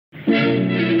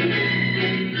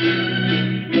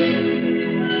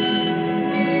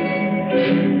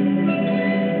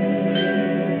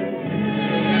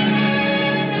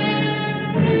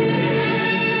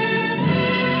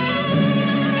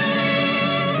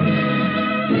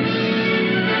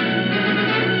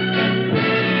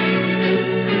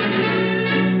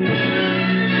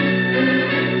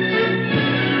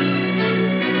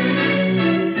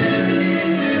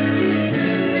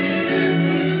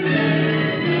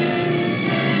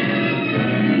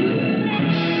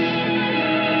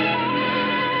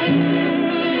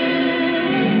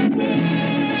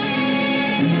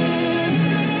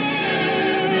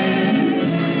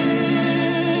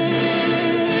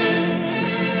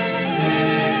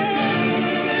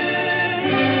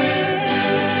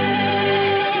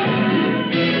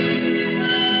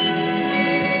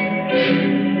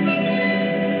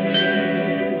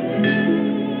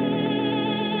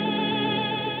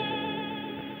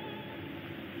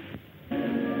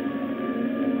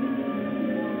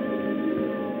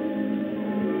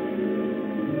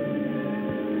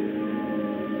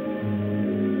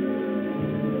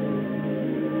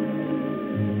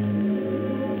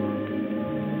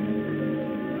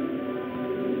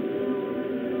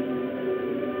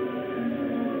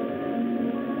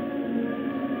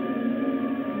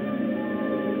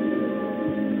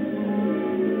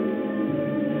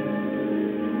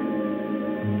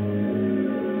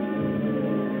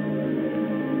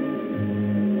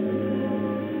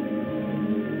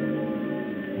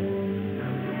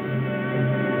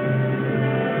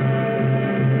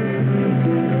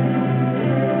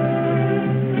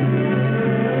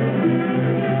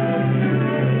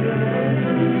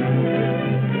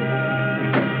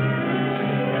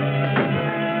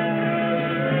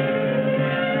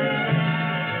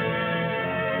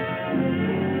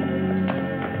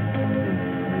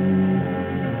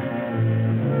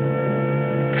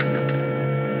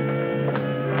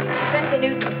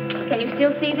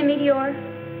See the meteor?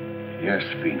 Yes,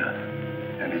 Vina.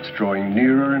 And it's drawing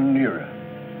nearer and nearer.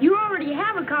 You already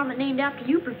have a comet named after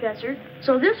you, Professor,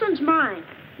 so this one's mine.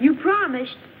 You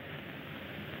promised.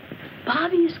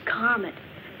 Bobby's comet.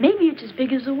 Maybe it's as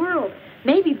big as the world.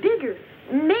 Maybe bigger.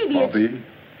 Maybe Bobby,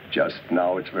 just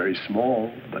now it's very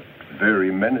small, but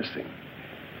very menacing.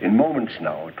 In moments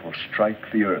now, it will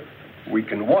strike the Earth. We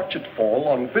can watch it fall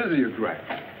on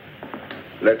physiograph.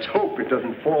 Let's hope it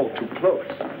doesn't fall too close.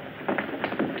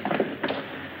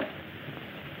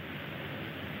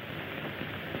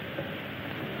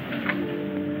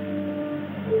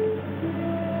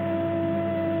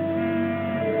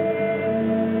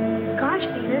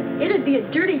 It'd be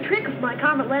a dirty trick if my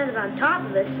comet landed on top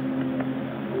of it.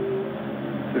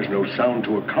 There's no sound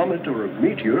to a comet or a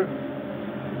meteor.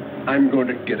 I'm going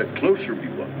to get a closer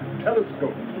view of the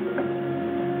telescope.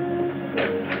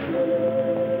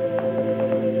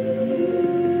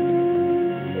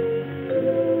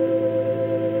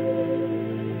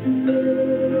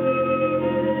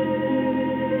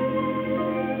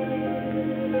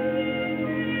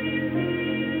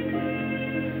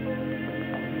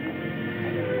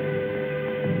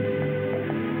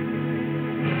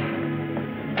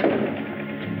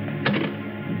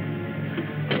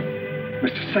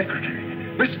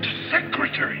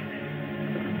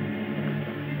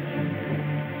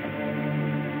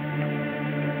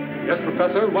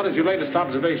 Professor, what is your latest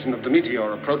observation of the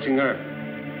meteor approaching Earth?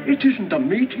 It isn't a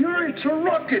meteor, it's a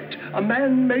rocket, a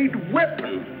man-made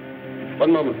weapon.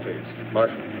 One moment, please.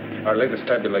 Marshal, our latest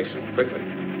tabulation, quickly.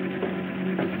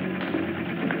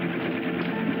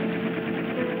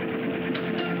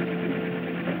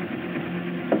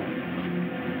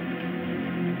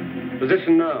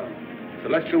 Position now.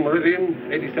 Celestial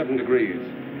meridian, 87 degrees.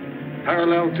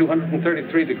 Parallel,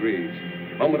 233 degrees.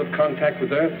 Moment of contact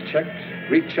with Earth,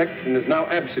 checked, rechecked, and is now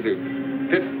absolute.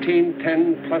 15,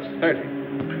 10, plus 30.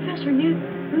 Professor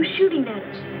Newton, who's shooting at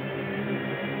us?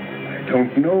 I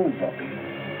don't know, Bobby.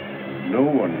 No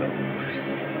one knows.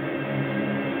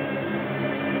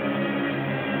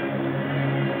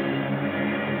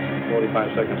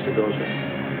 "45 seconds to go, sir."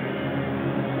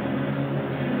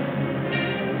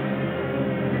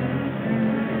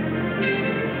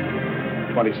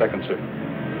 "20 seconds, sir."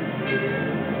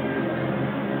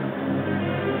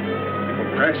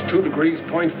 Crest 2 degrees,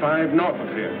 0.5 north of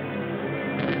here.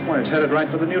 Why, it's headed right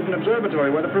for the Newton Observatory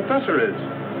where the professor is.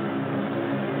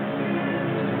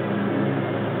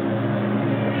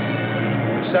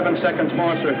 "7 seconds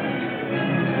more, sir."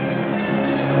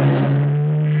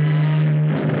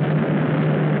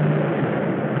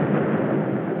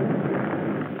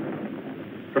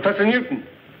 Professor Newton,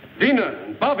 Dina,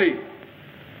 and Bobby.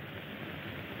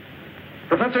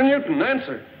 Professor Newton,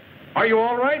 answer. Are you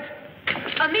all right?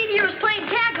 A meteor is playing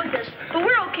tag with us, but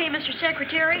we're okay, Mr.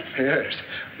 Secretary. Yes.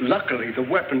 Luckily, the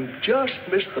weapon just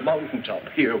missed the mountaintop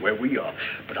here where we are.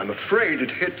 But I'm afraid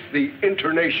it hit the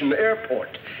internation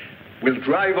airport. We'll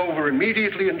drive over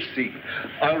immediately and see.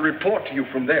 I'll report to you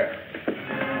from there.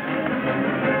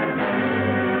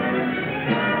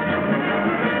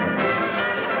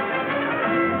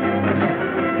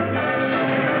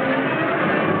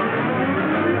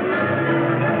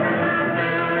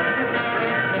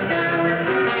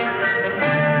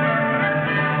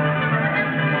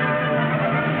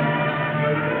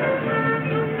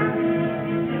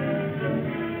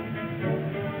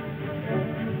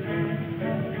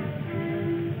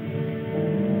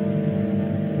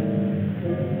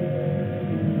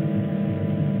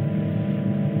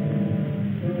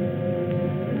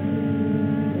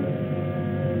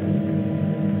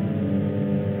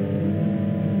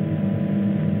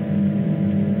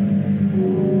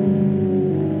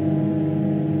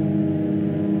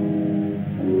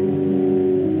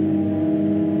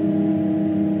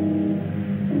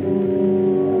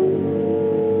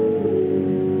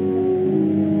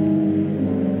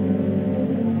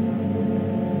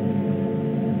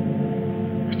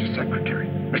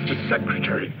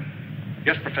 Secretary.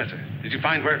 Yes, Professor. Did you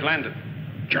find where it landed?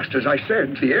 Just as I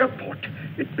said, the airport.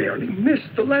 It barely missed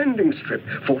the landing strip.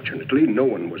 Fortunately, no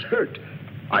one was hurt.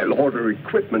 I'll order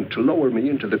equipment to lower me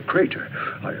into the crater.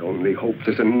 I only hope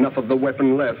there's enough of the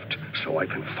weapon left so I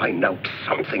can find out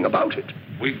something about it.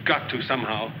 We've got to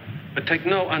somehow. But take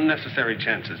no unnecessary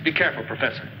chances. Be careful,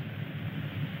 Professor.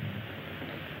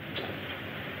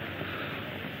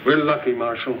 We're lucky,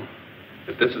 Marshal.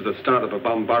 If this is the start of a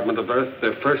bombardment of Earth,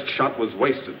 their first shot was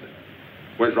wasted.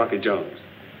 Where's Rocky Jones?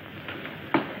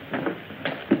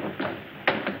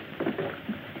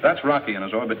 That's Rocky in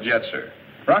his orbit jet, sir.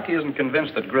 Rocky isn't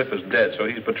convinced that Griff is dead, so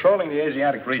he's patrolling the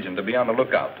Asiatic region to be on the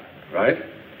lookout. Right.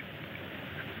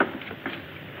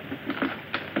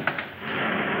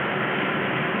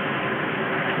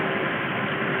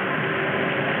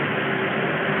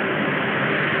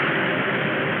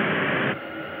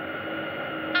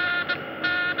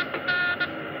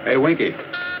 Hey, Winky.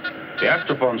 The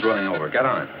astrophone's running over. Get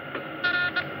on.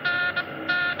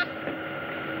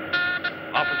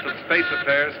 Office of Space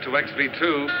Affairs to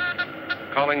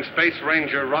XV2. Calling Space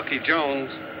Ranger Rocky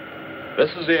Jones. This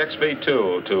is the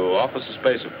XV2 to Office of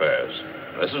Space Affairs.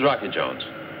 This is Rocky Jones.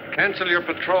 Cancel your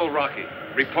patrol, Rocky.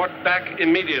 Report back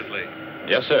immediately.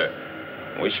 Yes, sir.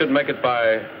 We should make it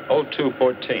by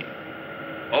 0214.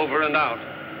 Over and out.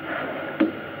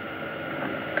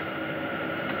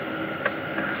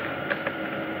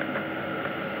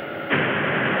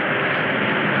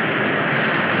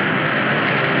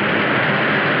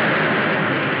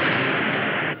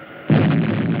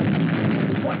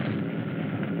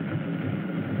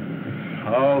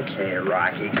 Okay,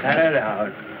 Rocky, cut it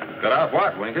out. Cut out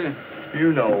what, Winky?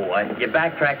 You know what. You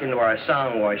backtracked into our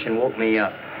song wash and woke me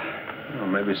up. Well,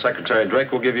 maybe Secretary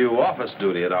Drake will give you office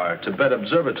duty at our Tibet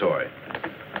Observatory.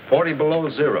 40 below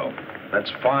zero.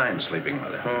 That's fine, sleeping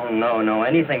mother. Oh, no,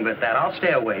 anything but that. I'll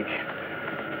stay awake.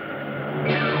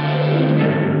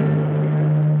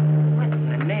 What in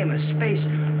the name of space?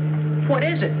 What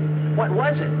is it? What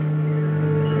was it?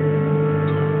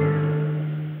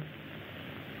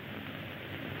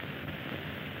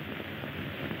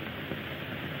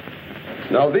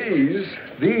 Now these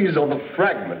are the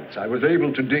fragments I was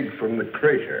able to dig from the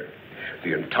crater.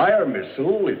 The entire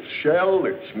missile, its shell,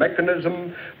 its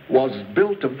mechanism, was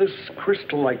built of this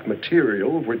crystal-like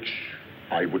material, which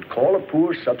I would call a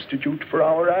poor substitute for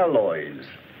our alloys.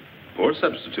 Poor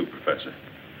substitute, Professor.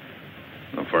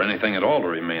 Well, for anything at all to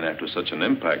remain after such an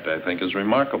impact, I think, is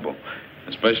remarkable,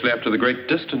 especially after the great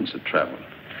distance it traveled.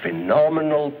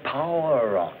 Phenomenal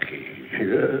power, Rocky.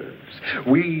 Yes.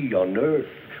 We on Earth,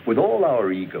 with all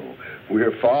our ego,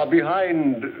 we're far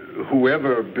behind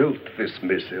whoever built this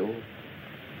missile.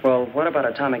 Well, what about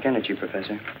atomic energy,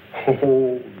 Professor?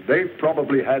 Oh, they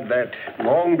probably had that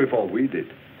long before we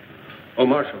did. Oh,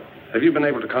 Marshal, have you been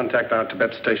able to contact our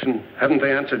Tibet station? Haven't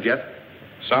they answered yet?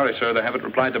 Sorry, sir, they haven't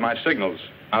replied to my signals.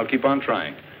 I'll keep on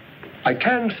trying. I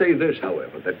can say this,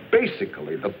 however, that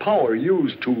basically the power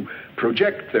used to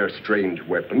project their strange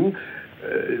weapon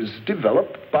is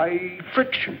developed by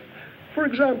friction. For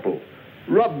example,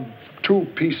 rub two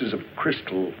pieces of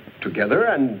crystal together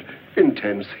and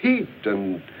intense heat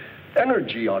and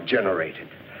energy are generated.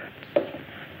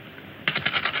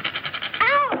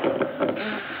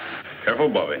 Ow! Careful,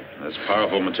 Bobby. That's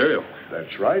powerful material.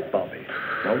 That's right, Bobby.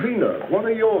 Now, Vina, what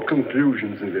are your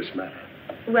conclusions in this matter?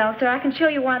 Well, sir, I can show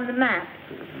you on the map.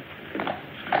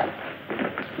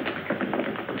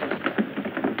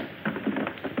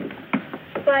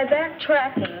 By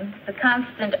backtracking the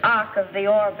constant arc of the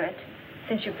orbit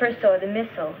since you first saw the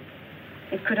missile,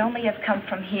 it could only have come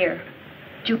from here,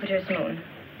 Jupiter's moon.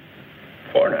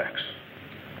 Fornax?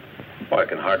 Well, I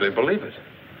can hardly believe it.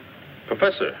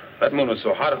 Professor, that moon was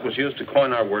so hot it was used to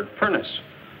coin our word furnace.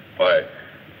 Why,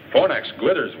 Fornax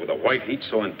glitters with a white heat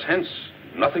so intense,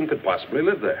 nothing could possibly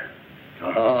live there.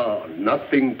 Ah,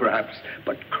 nothing perhaps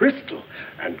but crystal.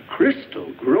 And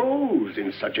crystal grows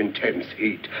in such intense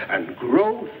heat. And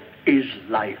growth is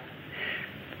life.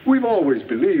 We've always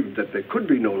believed that there could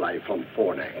be no life on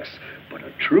Fornax. But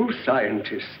a true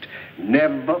scientist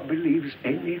never believes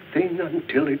anything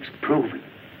until it's proven.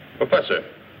 Professor,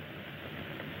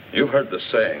 you've heard the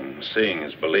saying, seeing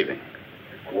is believing.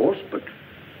 Of course, but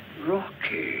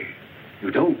Rocky, you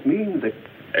don't mean that...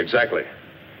 Exactly.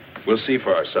 We'll see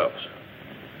for ourselves.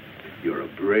 You're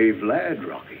a brave lad,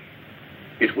 Rocky.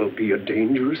 It will be a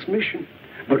dangerous mission.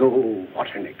 But oh, what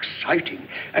an exciting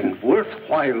and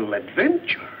worthwhile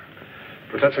adventure.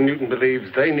 Professor Newton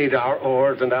believes they need our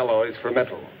ores and alloys for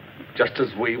metal, just as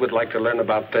we would like to learn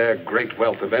about their great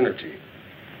wealth of energy.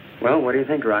 Well, what do you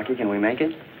think, Rocky? Can we make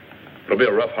it? It'll be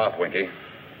a rough hop, Winky.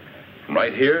 From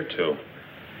right here to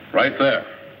right there.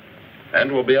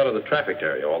 And we'll be out of the traffic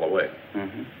area all the way.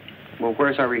 Mm-hmm. Well,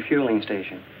 where's our refueling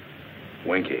station?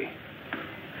 Winky.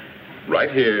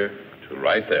 Right here to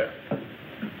right there.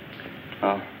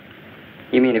 Oh.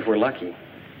 You mean if we're lucky?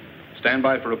 Stand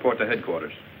by for report to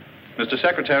headquarters. Mr.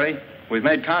 Secretary, we've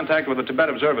made contact with the Tibet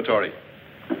Observatory.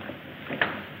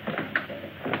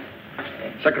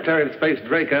 Secretary of Space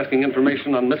Drake asking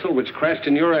information on missile which crashed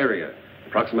in your area.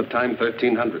 Approximate time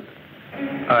 1300.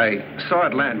 I saw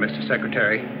it land, Mr.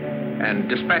 Secretary, and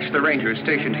dispatched the rangers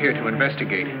stationed here to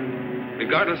investigate.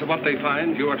 Regardless of what they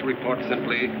find, you are to report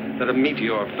simply that a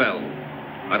meteor fell.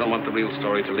 I don't want the real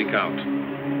story to leak out.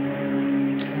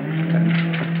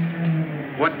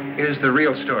 What is the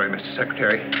real story, Mr.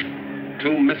 Secretary?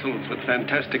 2 missiles with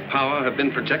fantastic power have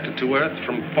been projected to Earth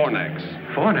from Fornax.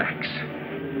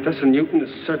 Fornax? Professor Newton is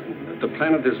certain that the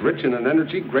planet is rich in an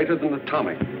energy greater than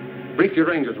atomic. Brief your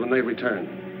rangers when they return.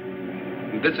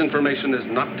 This information is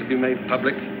not to be made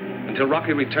public until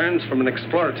Rocky returns from an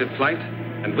explorative flight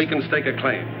and we can stake a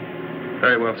claim.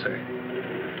 Very well, sir.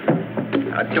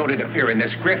 Don't interfere in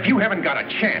this, Griff. You haven't got a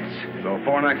chance. So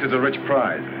Fornax is a rich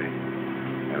prize,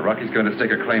 eh? And Rocky's going to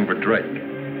stake a claim for Drake.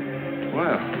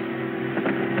 Well.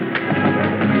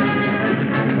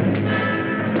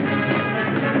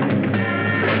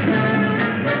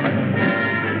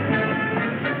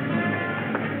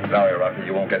 Sorry, Rocky,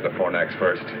 you won't get to Fornax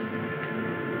first.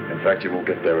 In fact, you won't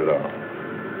get there at all.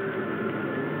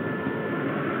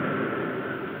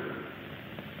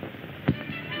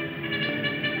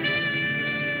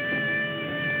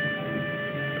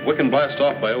 If we can blast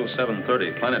off by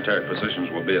 0730, planetary positions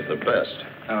will be at their best.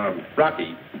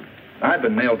 Rocky, I've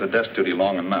been nailed to desk duty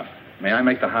long enough. May I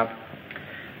make the hop?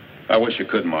 I wish you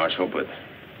could, Marshal, but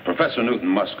Professor Newton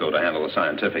must go to handle the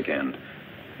scientific end.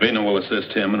 Vina will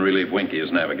assist him and relieve Winky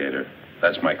as navigator.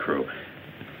 That's my crew.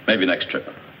 Maybe next trip.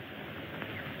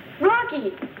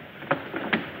 Rocky!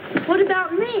 What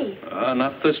about me?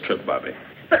 Not this trip, Bobby.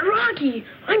 But Rocky,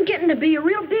 I'm getting to be a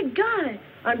real big guy.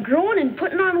 I'm growing and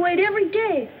putting on weight every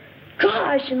day.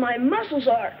 Gosh, and my muscles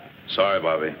are... Sorry,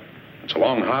 Bobby. It's a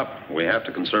long hop. We have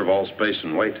to conserve all space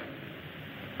and weight.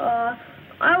 I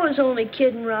was only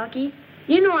kidding, Rocky.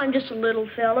 You know I'm just a little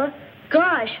fella.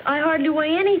 Gosh, I hardly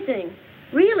weigh anything.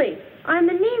 Really, I'm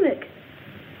anemic.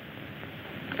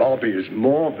 Bobby is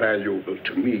more valuable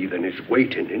to me than his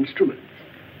weight and instruments.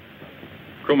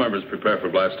 Crew members prepare for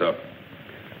blast-off.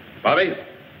 Bobby,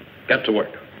 get to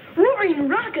work. Roaring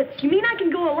rockets. You mean I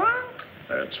can go along?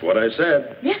 That's what I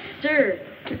said. Yes, sir.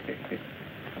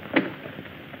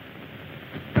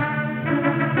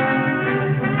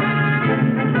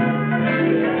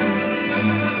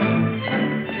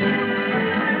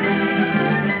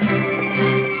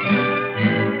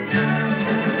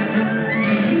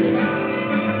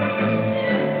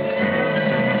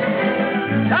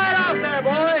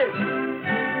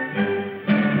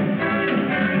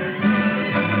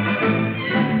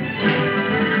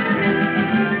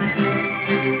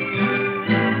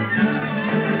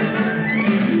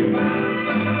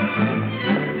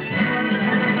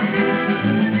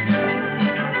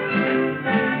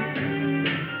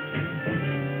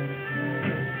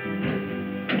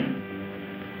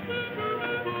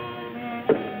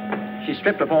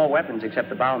 Stripped of all weapons except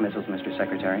the bow missiles, Mr.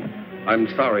 Secretary. I'm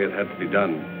sorry it had to be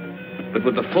done. But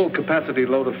with the full capacity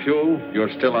load of fuel,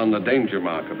 you're still on the danger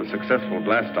mark of a successful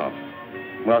blast-off.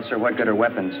 Well, sir, what good are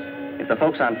weapons? If the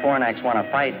folks on Fornax want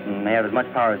to fight and they have as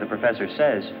much power as the professor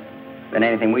says, then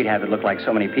anything we'd have would look like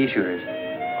so many pea shooters.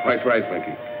 Quite right,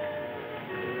 Winky.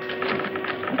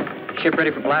 Ship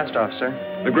ready for blast-off, sir.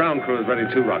 The ground crew is ready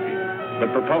too, Rocky. The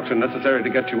propulsion necessary to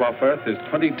get you off Earth is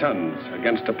 20 tons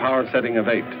against a power setting of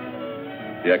 8.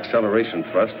 The acceleration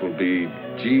thrust will be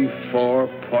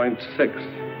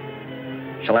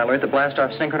G4.6. Shall I alert the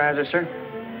blast-off synchronizer, sir?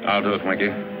 I'll do it, Winky.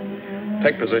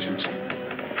 Take positions.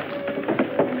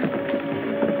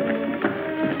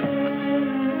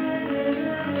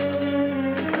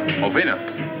 Ovina.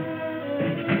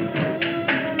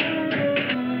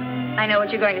 I know what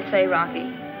you're going to say, Rocky.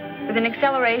 With an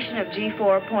acceleration of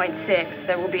G4.6,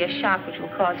 there will be a shock which will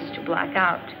cause us to black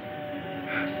out.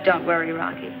 Don't worry,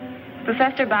 Rocky.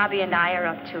 Professor Bobby and I are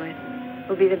up to it.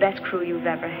 We'll be the best crew you've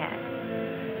ever had.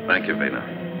 Thank you, Vina.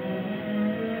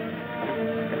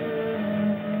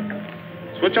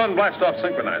 Switch on blast-off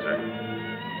synchronizer.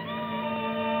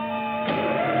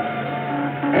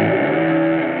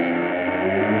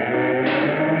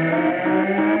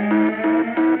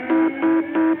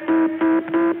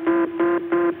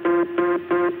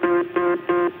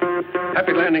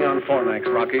 Happy landing on Fornax,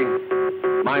 Rocky.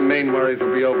 My main worries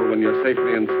will be over when you're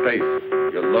safely in space.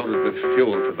 You're loaded with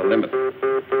fuel to the limit.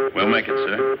 We'll make it,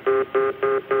 sir.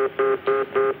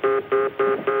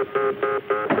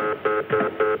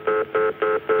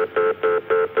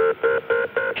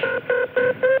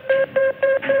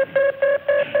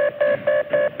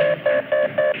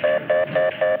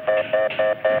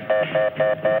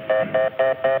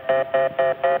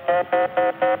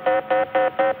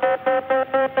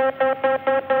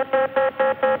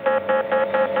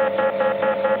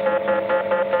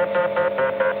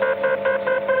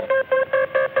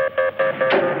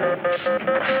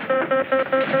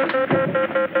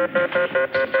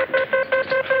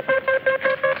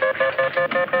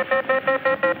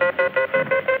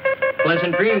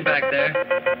 Pleasant dreams back there.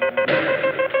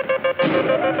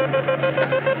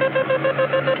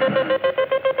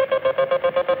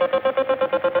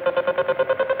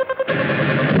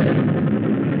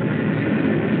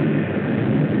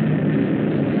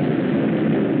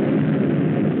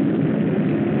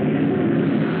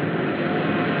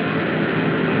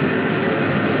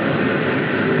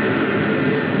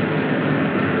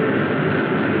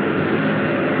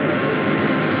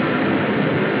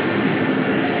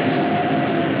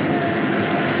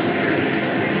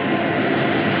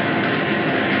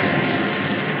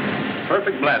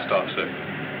 Blast-off, sir.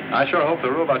 I sure hope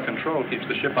the robot control keeps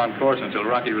the ship on course until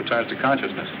Rocky returns to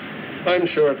consciousness. I'm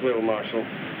sure it will, Marshal.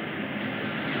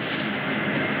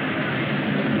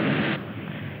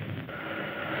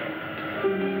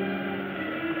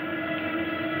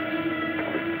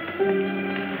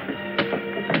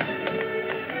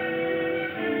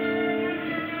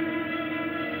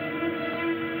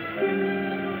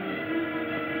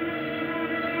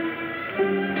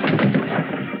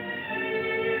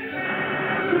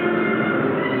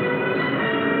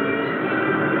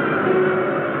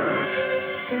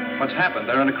 What's happened?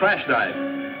 They're in a crash dive.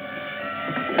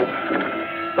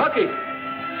 Rocky!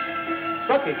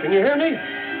 Rocky, can you hear me?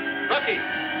 Rocky!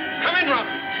 Come in,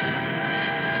 Rocky!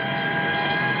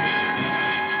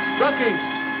 Rocky!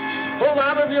 Pull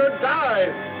out of your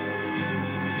dive!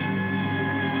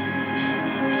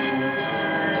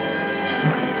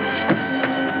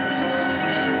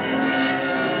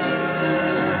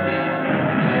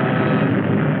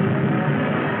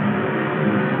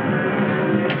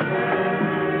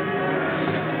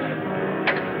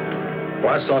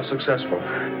 Blast-off successful.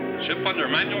 Ship under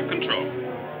manual control.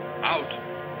 Out.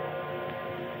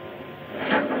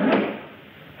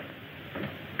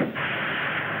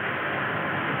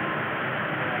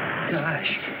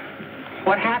 Gosh,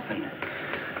 what happened?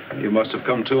 You must have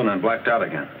come to and then blacked out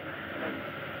again.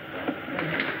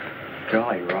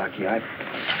 Golly, Rocky,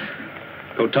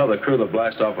 Go tell the crew the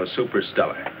blast-off was super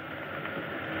stellar.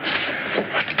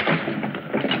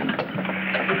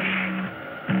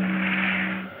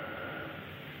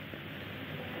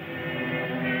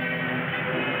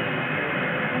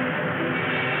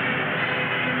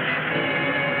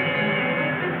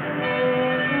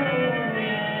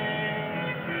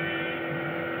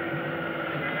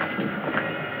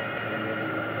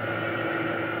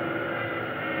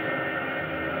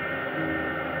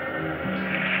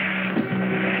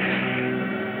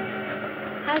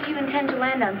 How do you intend to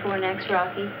land on Fornax,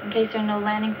 Rocky, in case there are no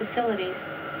landing facilities?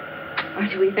 Or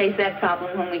do we face that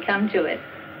problem when we come to it?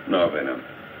 No, Vina.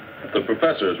 If the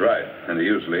professor is right, and he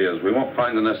usually is, we won't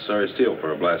find the necessary steel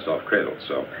for a blast-off cradle,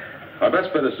 so our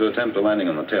best bet is to attempt a landing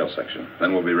on the tail section.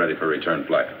 Then we'll be ready for return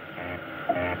flight.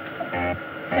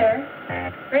 Sir,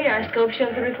 radar scope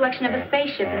shows the reflection of a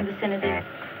spaceship in the vicinity.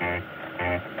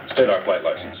 State our flight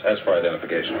license. As for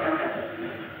identification.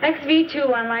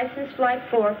 XV2 on license flight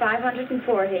 4,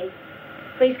 540.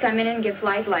 Please come in and give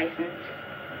flight license.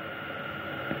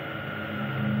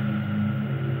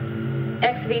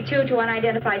 XV2 to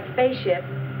unidentified spaceship.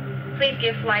 Please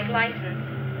give flight license.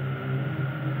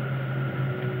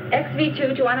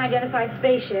 XV2 to unidentified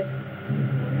spaceship.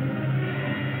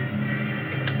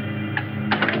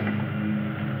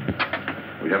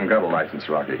 We haven't got a license,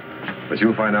 Rocky, but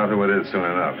you'll find out who it is soon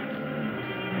enough.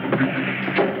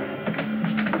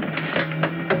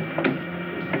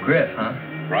 Griff, huh?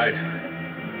 Right.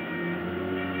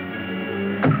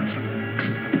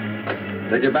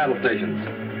 Take your battle stations.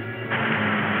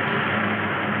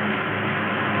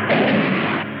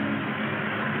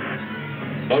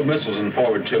 Load missiles in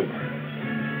forward tube.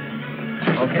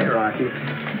 Okay, Rocky.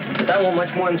 But that won't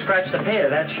much more than scratch the pay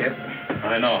of that ship.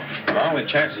 I know. Our only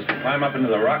chance is to climb up into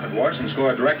the rocket wash and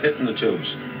score a direct hit in the tubes.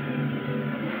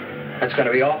 That's going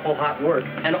to be awful hot work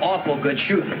and awful good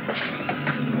shooting.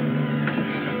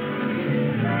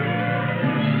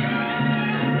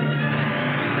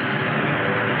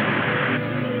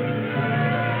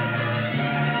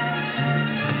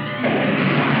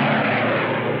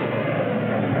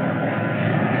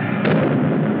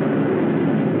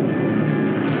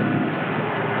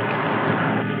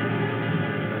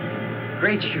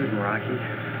 Great shooting, Rocky.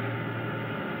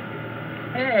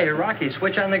 Hey, Rocky,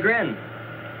 switch on the grin.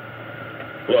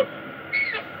 Look.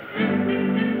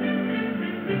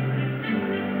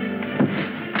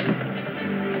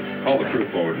 Call the crew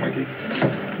forward, Mikey.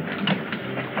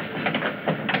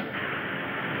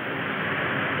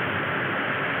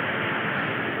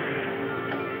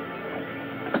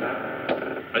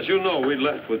 As you know, we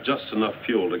left with just enough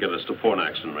fuel to get us to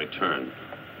Fornax and return.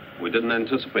 We didn't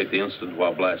anticipate the incident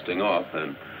while blasting off,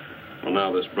 and, well,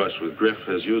 now this brush with Griff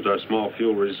has used our small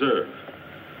fuel reserve.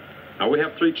 Now, we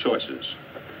have three choices.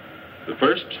 The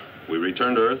first, we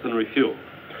return to Earth and refuel.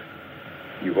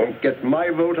 You won't get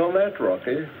my vote on that,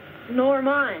 Rocky. Nor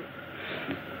mine.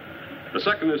 The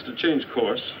second is to change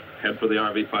course, head for the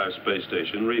RV-5 space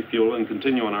station, refuel, and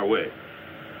continue on our way.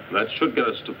 That should get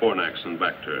us to Fornax and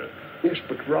back to Earth. Yes,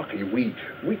 but Rocky, we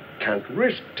can't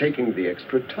risk taking the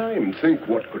extra time. Think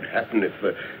what could happen if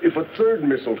a third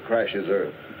missile crashes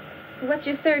Earth. What's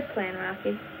your third plan,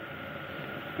 Rocky?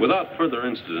 Without further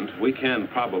incident, we can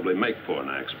probably make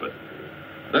Fornax, but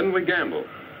then we gamble.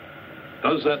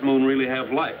 Does that moon really have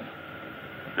life?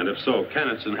 And if so, can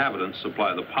its inhabitants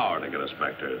supply the power to get us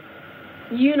back to Earth?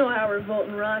 You know how we're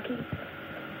voting, Rocky.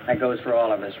 That goes for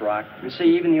all of us, Rock. You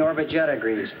see, even the orbit jet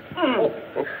agrees.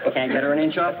 Can't get her an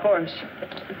inch off course.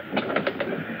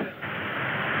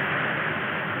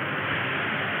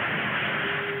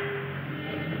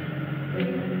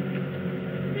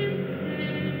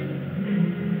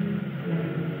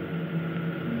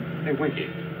 Hey, Winky,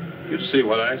 you see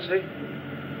what I see?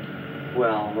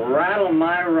 Well, rattle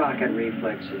my rocket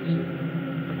reflexes.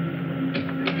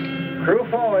 Crew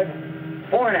forward.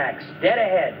 Fornax, dead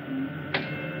ahead.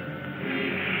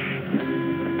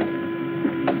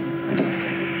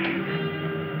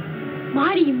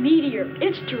 Mighty meteor.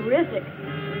 It's terrific.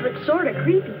 But sort of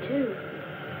creepy, too.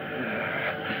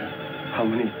 How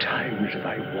many times have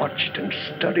I watched and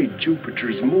studied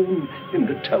Jupiter's moon in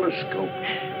the telescope?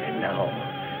 And now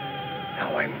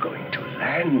I'm going to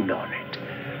land on it.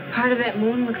 Part of that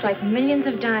moon looks like millions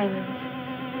of diamonds.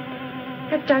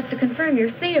 That starts to confirm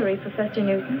your theory, Professor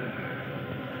Newton.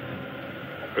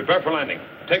 Prepare for landing.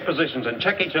 Take positions and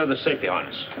check each other's safety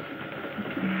harness.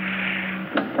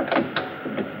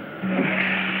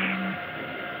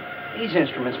 These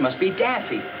instruments must be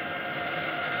daffy.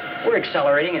 We're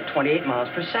accelerating at 28 miles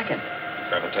per second.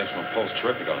 Gravitational pull's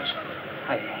terrific on us.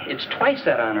 It's twice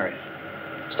that on Earth.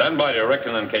 Stand by to erect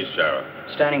and uncase gyro.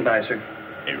 Standing by, sir.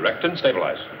 Erect and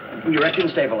stabilize. Erect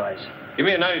and stabilize. Give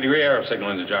me a 90-degree arrow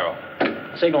signal into gyro.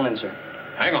 Signal in, sir.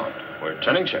 Hang on. We're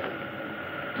turning ship.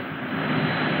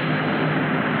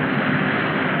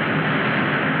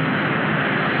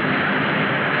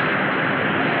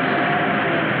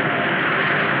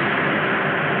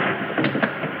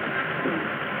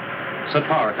 Set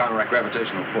power, counteract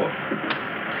gravitational pull.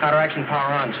 Counteraction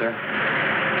power on, sir.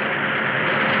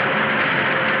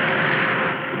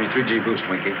 Give me 3G boost,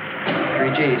 Winky.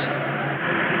 3 Gs.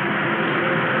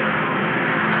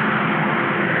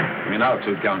 Give me an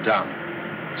altitude count down.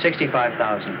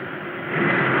 65,000.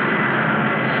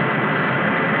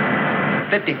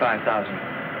 55,000.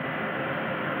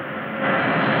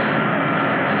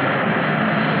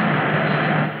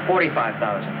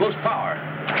 45,000. Boost power.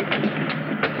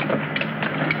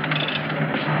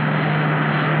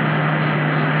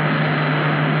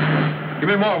 Give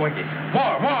me more, Winky.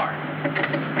 More.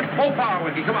 Full power,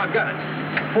 Winky. Come on, got it.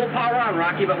 Full power on,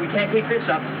 Rocky, but we can't keep this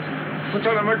up. What's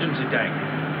on emergency tank?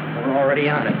 We're already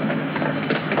on it.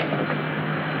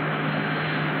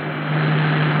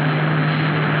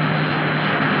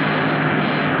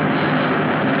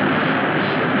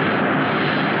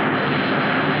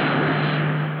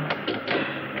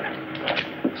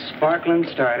 Sparkling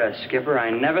stardust, Skipper. I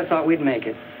never thought we'd make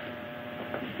it.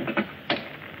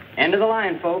 End of the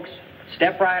line, folks.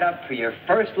 Step right up for your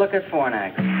first look at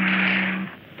Fornax.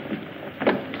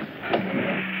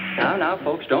 Now,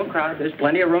 folks, don't crowd. There's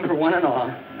plenty of room for one and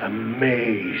all.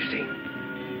 Amazing.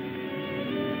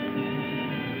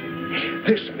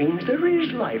 This means there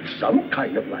is life, some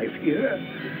kind of life here.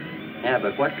 Yeah,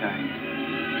 but what kind?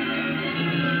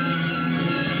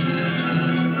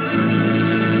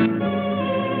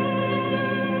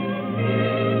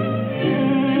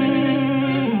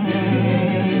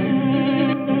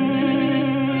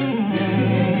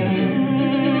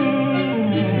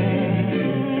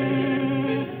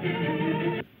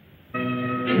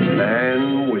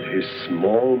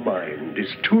 Small mind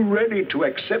is too ready to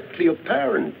accept the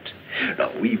apparent.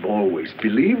 Now, we've always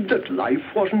believed that life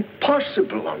wasn't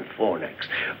possible on Fornax.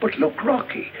 But look,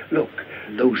 Rocky, look,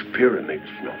 those pyramids,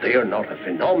 no, they are not a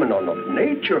phenomenon of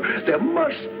nature. There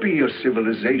must be a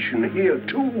civilization here,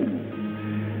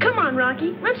 too. Come on,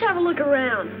 Rocky, let's have a look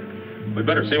around. We'd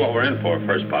better see what we're in for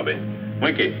first, Bobby.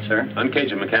 Winky. Sir?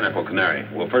 Uncage a mechanical canary.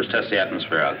 We'll first test the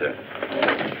atmosphere out there.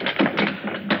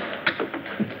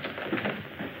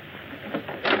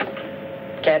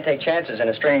 Can't take chances in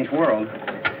a strange world.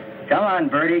 Come on,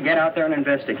 Birdie, get out there and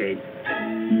investigate.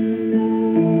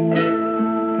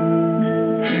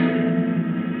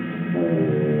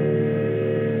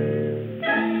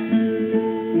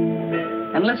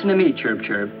 And listen to me, Chirp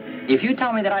Chirp. If you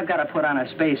tell me that I've got to put on a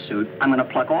spacesuit, I'm going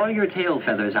to pluck all your tail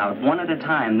feathers out one at a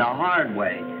time, the hard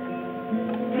way.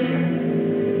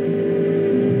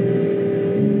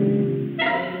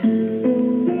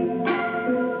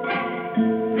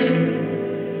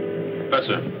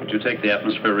 Professor, would you take the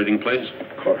atmosphere reading, please?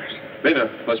 Of course. Lena,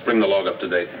 let's bring the log up to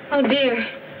date. Oh, dear.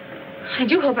 I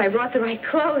do hope I brought the right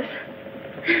clothes.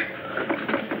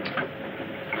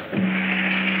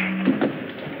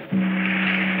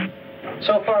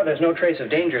 So far, there's no trace of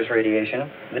dangerous radiation.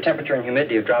 The temperature and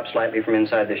humidity have dropped slightly from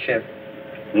inside the ship.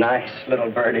 Nice little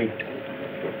birdie.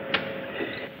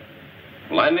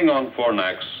 Landing on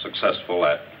Fornax successful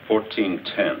at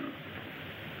 1410.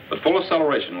 But full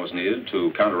acceleration was needed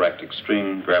to counteract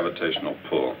extreme gravitational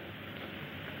pull.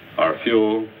 Our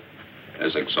fuel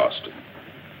is exhausted.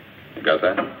 You got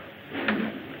that?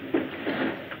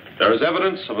 There is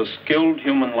evidence of a skilled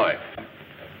human life,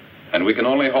 and we can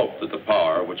only hope that the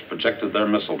power which projected their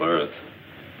missile to Earth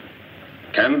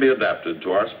can be adapted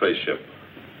to our spaceship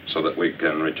so that we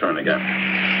can return again.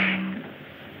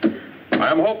 I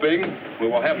am hoping we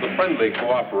will have the friendly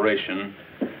cooperation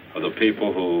of the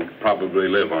people who probably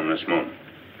live on this moon.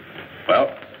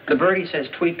 Well? The birdie says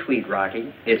tweet, tweet,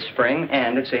 Rocky. It's spring,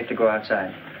 and it's safe to go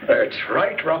outside. That's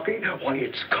right, Rocky. Why,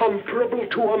 it's comparable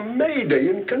to a May Day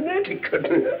in Connecticut.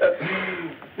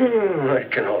 I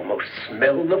can almost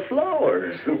smell the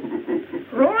flowers.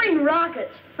 Roaring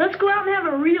rockets. Let's go out and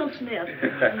have a real sniff.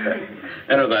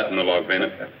 Enter that in the log,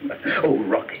 Bennett. Oh,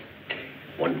 Rocky.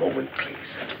 One moment, please.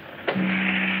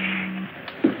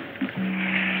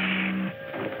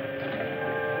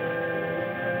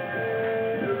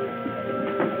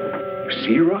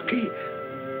 See, Rocky?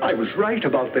 I was right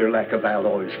about their lack of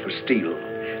alloys for steel.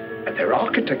 And their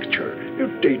architecture,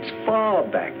 it dates far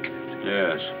back.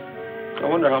 Yes. I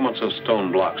wonder how much those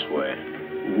stone blocks weigh.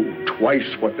 Ooh,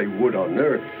 twice what they would on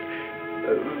Earth.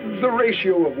 The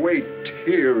ratio of weight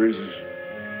here is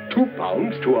 2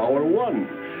 pounds to our 1.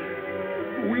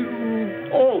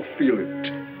 We'll all feel it.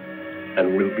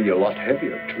 And we'll be a lot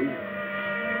heavier, too.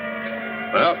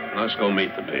 Well, let's go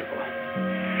meet the people.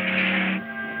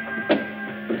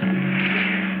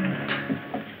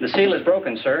 The seal is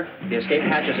broken, sir. The escape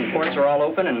hatches and ports are all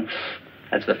open, and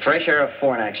that's the fresh air of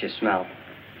Fornax you smell.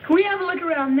 Can we have a look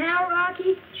around now,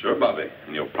 Rocky? Sure, Bobby,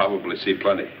 and you'll probably see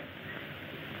plenty.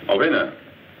 Olvina,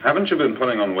 haven't you been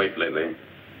putting on weight lately?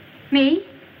 Me?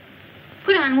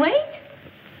 Put on weight?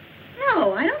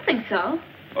 No, I don't think so.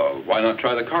 Why not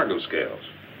try the cargo scales?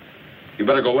 You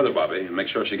better go with her, Bobby, and make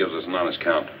sure she gives us an honest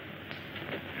count.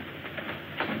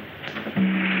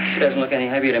 She doesn't look any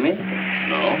heavier to me.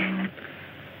 No?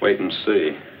 Wait and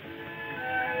see.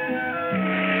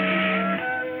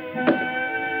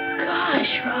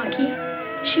 Gosh, Rocky.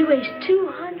 She weighs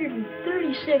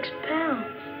 236 pounds.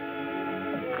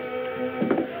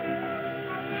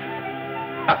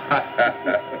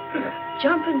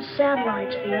 Jumping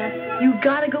satellites, Vina. You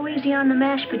gotta go easy on the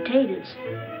mashed potatoes.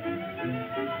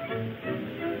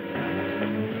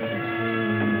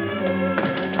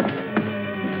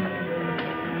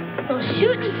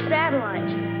 shooting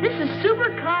satellites. This is super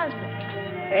cosmic.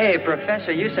 Hey,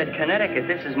 Professor, you said Connecticut.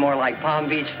 This is more like Palm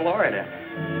Beach, Florida.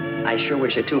 I sure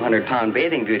wish a 200-pound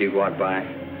bathing beauty walked by.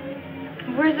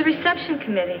 Where's the reception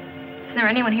committee? Is there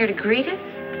anyone here to greet us?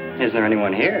 Is there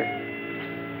anyone here?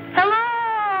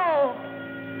 Hello!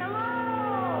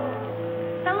 Hello!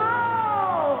 Hello!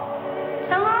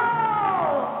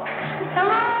 Hello!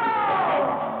 Hello!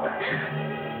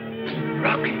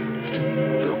 Rocky,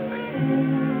 look.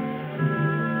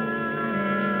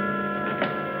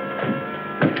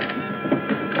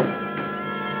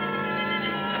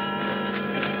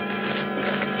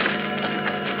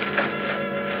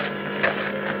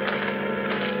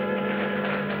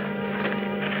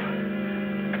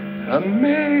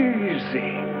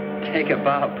 Amazing. Take a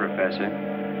bow, Professor.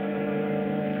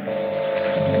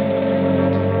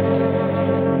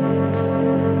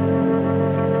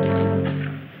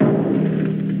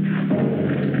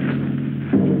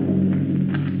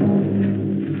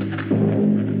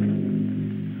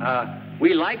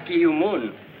 We like you,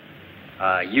 Moon.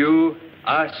 You,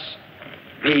 us,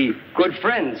 be good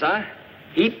friends, huh?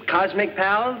 Heap cosmic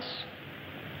pals?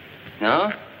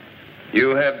 No?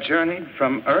 You have journeyed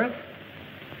from Earth?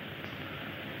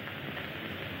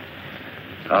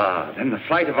 Ah, then the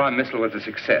flight of our missile was a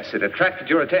success. It attracted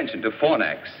your attention to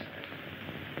Fornax.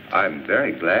 I'm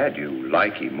very glad you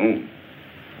like Moon.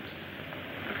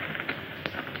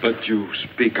 But you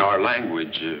speak our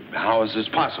language. How is this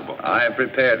possible? I have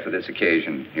prepared for this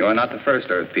occasion. You are not the first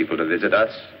Earth people to visit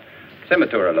us.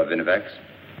 Sematura of Innovex.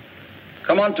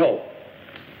 Come on, Toll.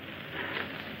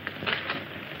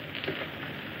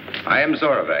 I am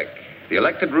Zorovac, the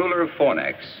elected ruler of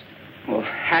Fornax. Well,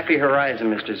 happy horizon,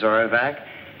 Mr. Zorovac.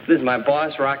 This is my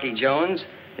boss, Rocky Jones.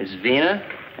 This is Vina,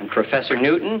 and Professor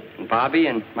Newton, and Bobby,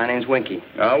 and my name's Winky.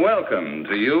 Welcome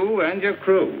to you and your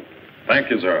crew.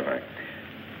 Thank you, Zorovac.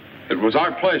 It was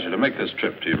our pleasure to make this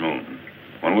trip to your moon.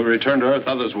 When we return to Earth,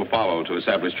 others will follow to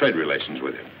establish trade relations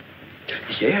with you.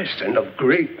 Yes, and of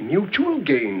great mutual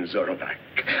gain, Zorovac.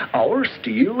 Our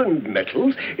steel and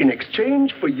metals in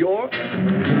exchange for your...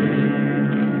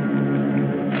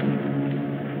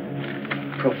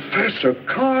 Professor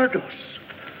Cardos.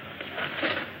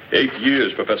 8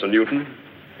 years, Professor Newton,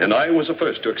 and I was the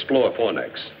first to explore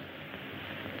Fornax.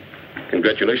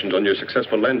 Congratulations on your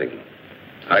successful landing.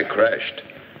 I crashed,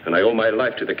 and I owe my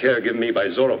life to the care given me by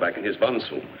Zorovac and his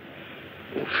Vansu.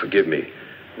 Oh, forgive me.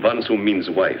 Vansu means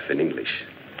wife in English.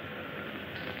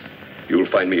 You'll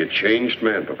find me a changed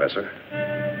man, Professor.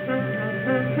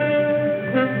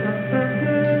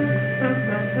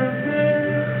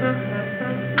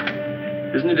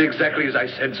 Isn't it exactly as I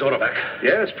said, Zorovac?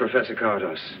 Yes, Professor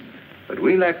Cardos. But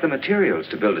we lack the materials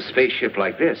to build a spaceship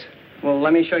like this. Well,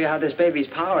 let me show you how this baby's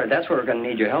powered. That's where we're going to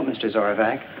need your help, Mr.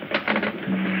 Zorovac.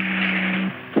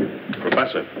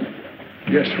 Professor.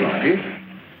 Yes, Rocky?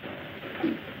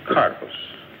 Cardos.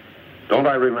 Don't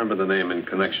I remember the name in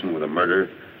connection with a murder,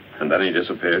 and then he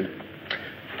disappeared?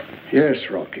 Yes,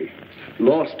 Rocky.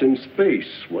 Lost in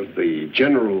space was the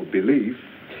general belief.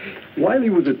 While he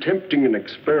was attempting an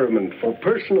experiment for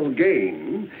personal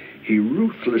gain, he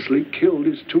ruthlessly killed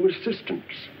his 2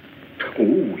 assistants.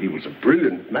 Oh, he was a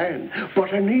brilliant man,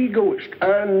 but an egoist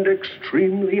and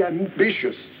extremely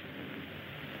ambitious.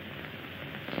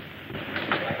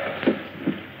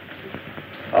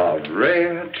 A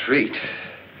rare treat.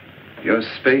 Your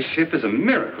spaceship is a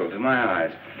miracle to my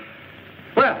eyes.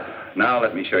 Well, now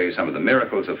let me show you some of the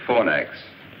miracles of Fornax.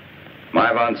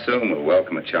 My Von Soom will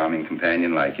welcome a charming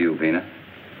companion like you, Vina.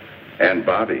 And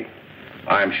Bobby,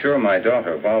 I'm sure my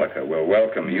daughter, Volika, will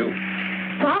welcome you.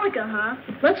 Volika, huh?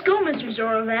 Let's go, Mr.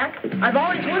 Zorovac. I've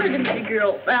always wanted to meet a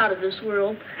girl out of this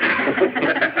world.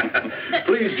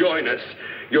 Please join us.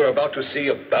 You're about to see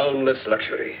a boundless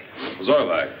luxury.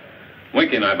 Zorovac,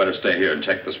 Winky and I better stay here and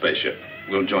check the spaceship.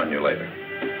 We'll join you later.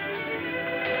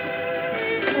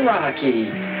 Rocky.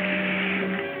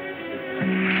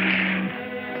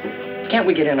 Can't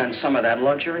we get in on some of that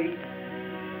luxury?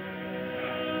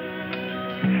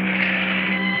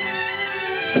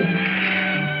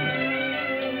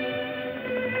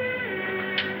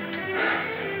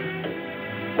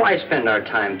 Why spend our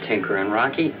time tinkering,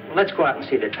 Rocky? Let's go out and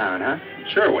see the town, huh?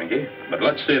 Sure, Winky. But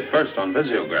let's see it first on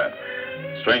visiograph.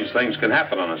 Strange things can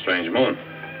happen on a strange moon.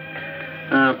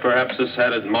 Perhaps this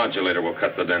headed modulator will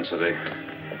cut the density.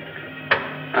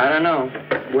 I don't know.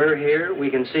 We're here. We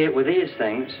can see it with these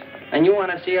things. And you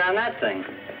want to see it on that thing.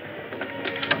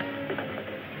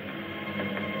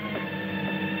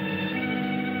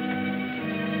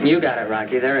 You got it,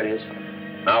 Rocky. There it is.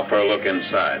 Now for a look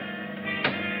inside.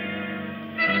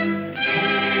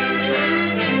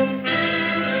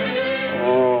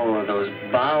 Oh, those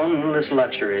boundless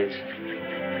luxuries.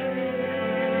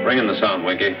 Bring in the sound,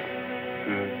 Winky.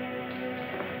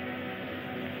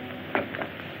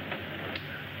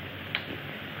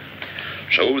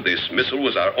 So this missile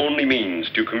was our only means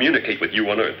to communicate with you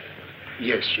on Earth.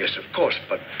 Yes, of course.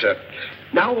 But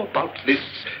now about this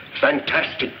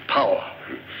fantastic power.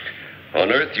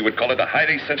 On Earth, you would call it a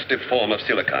highly sensitive form of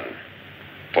silicon.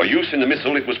 For use in the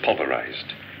missile, it was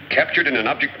pulverized, captured in an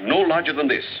object no larger than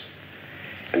this.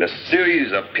 And a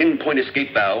series of pinpoint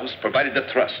escape valves provided the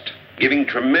thrust, giving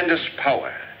tremendous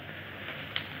power.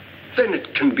 Then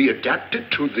it can be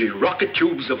adapted to the rocket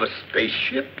tubes of a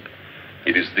spaceship?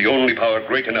 It is the only power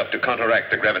great enough to counteract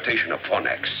the gravitation of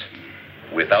Fornax.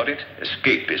 Without it,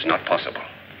 escape is not possible.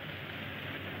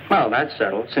 Well, that's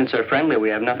settled. Since they're friendly, we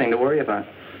have nothing to worry about.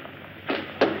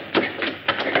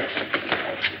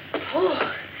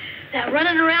 Oh, that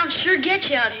running around sure gets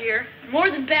you out here. More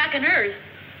than back on Earth.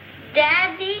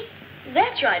 Daddy?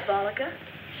 That's right, Bollica.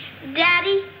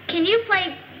 Daddy, can you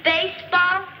play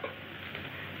baseball?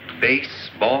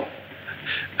 Baseball?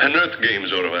 An Earth game,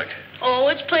 Zorovac. Oh,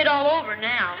 it's played all over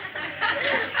now.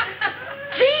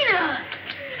 Vina!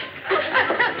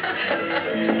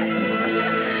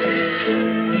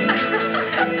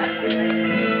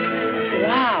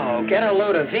 Wow, get a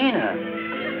load of Vina.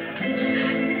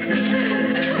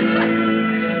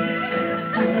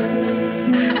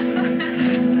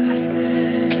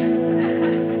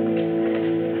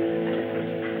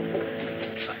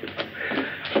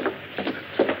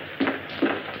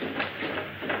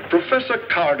 Professor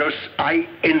Cardos, I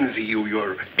envy you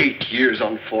your 8 years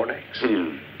on Fornax.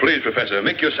 Please, Professor,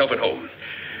 make yourself at home.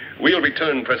 We'll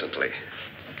return presently.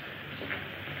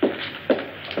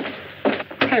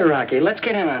 Hey, Rocky, let's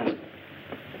get in on...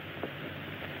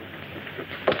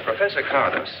 Professor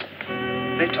Cardos,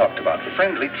 they talked about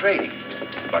friendly trading,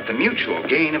 about the mutual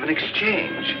gain of an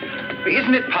exchange.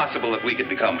 Isn't it possible that we could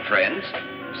become friends?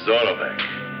 Zorovac,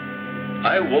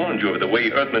 I warned you of the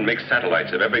way Earthmen make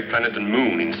satellites of every planet and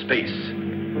moon in space.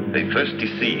 They first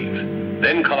deceive,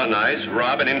 then colonize,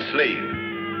 rob, and enslave.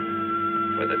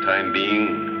 For the time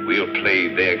being, we'll play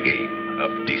their game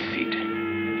of deceit.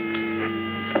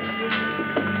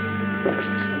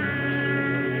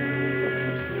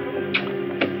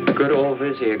 Good old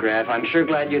visiograph. I'm sure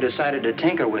glad you decided to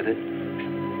tinker with it.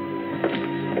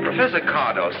 Professor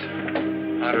Cardos,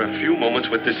 are a few moments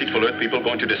with deceitful Earth people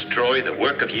going to destroy the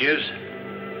work of years?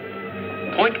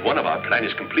 Point 1 of our plan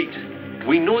is complete.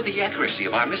 We know the accuracy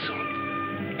of our missile.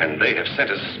 And they have sent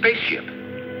us a spaceship.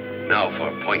 Now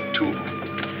for point 2.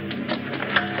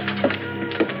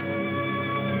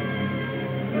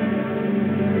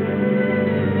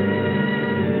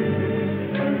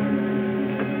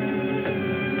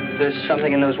 There's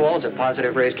something in those walls that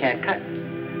positive rays can't cut.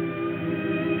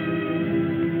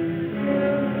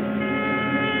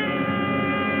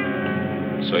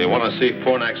 So you want to see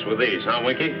Fornax with these, huh,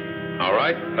 Winky? All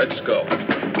right, let's go.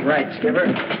 Right, Skipper.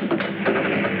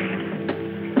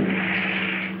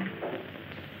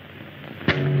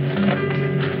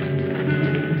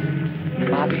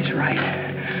 Bobby's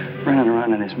right. Running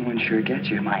around in this moon sure gets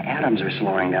you. My atoms are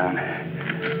slowing down.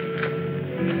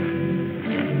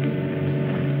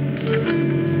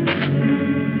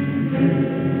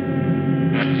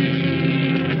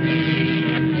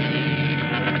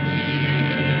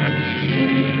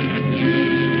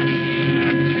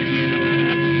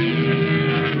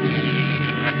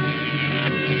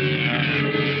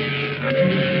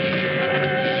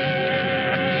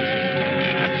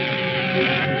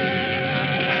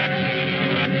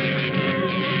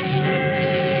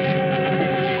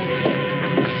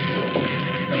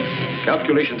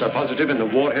 Calculations are positive in the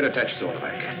warhead attached,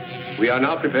 Zorovac. We are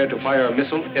now prepared to fire a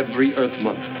missile every Earth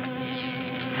month.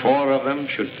 4 of them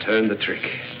should turn the trick.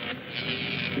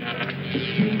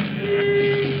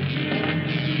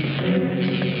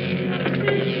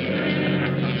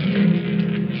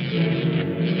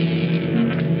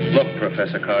 Look,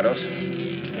 Professor Cardos.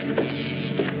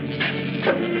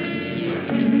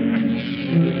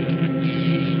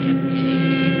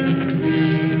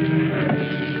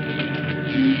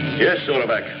 Yes,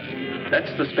 Zorovac.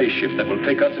 That's the spaceship that will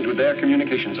take us into their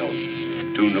communication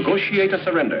zone to negotiate a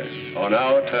surrender on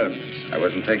our terms. I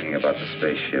wasn't thinking about the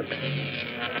spaceship.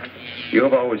 You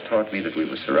have always taught me that we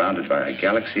were surrounded by a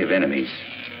galaxy of enemies.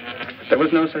 There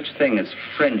was no such thing as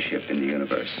friendship in the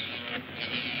universe.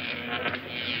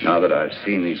 Now that I've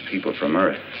seen these people from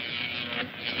Earth,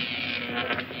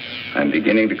 I'm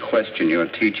beginning to question your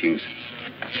teachings.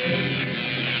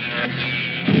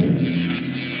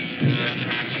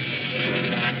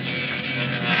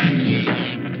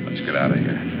 Let's get out of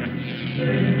here.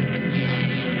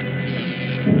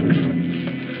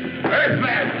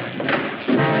 Earthman!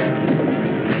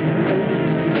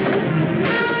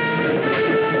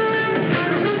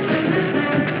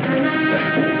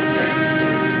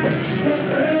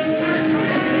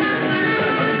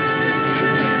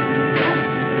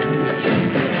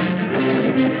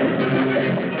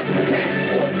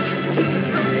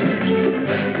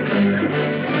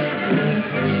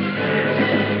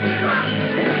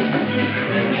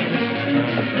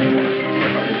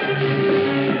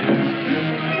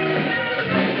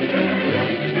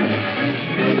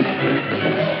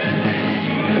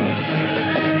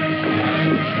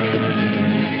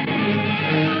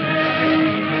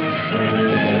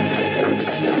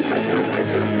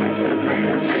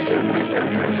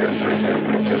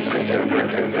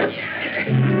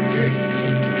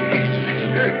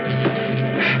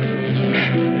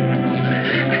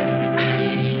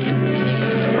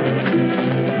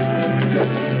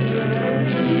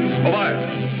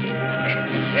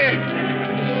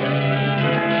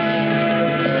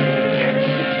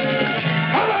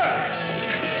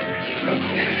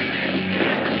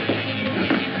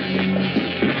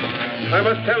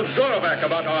 Zorovac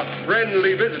about our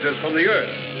friendly visitors from the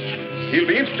Earth. He'll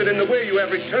be interested in the way you have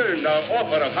returned our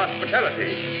offer of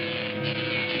hospitality.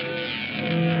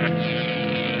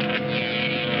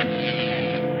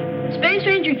 Space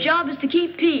Ranger's job is to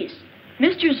keep peace.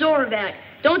 Mr. Zorovac,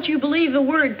 don't you believe a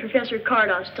word Professor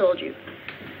Kardos told you.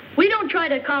 We don't try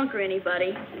to conquer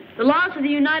anybody. The laws of the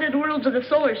United Worlds of the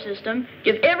solar system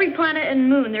give every planet and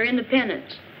moon their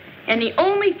independence. And the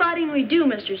only fighting we do,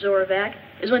 Mr. Zorovac,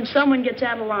 is when someone gets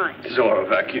out of line.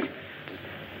 Zorovac, you...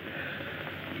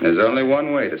 There's only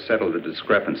one way to settle the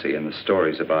discrepancy in the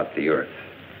stories about the Earth.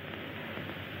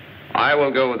 I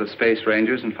will go with the Space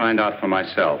Rangers and find out for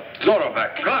myself.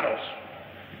 Zorovac, Kardos!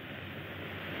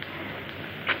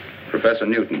 Professor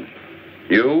Newton,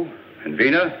 you and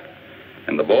Vina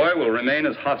and the boy will remain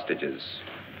as hostages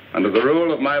under the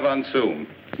rule of my Von Soom.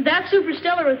 That's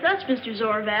superstellar with us, Mr.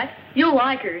 Zorovac. You'll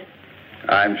like her.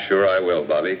 I'm sure I will,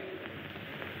 Bobby.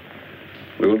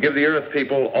 We will give the Earth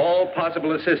people all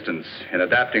possible assistance in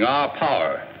adapting our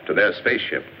power to their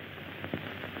spaceship.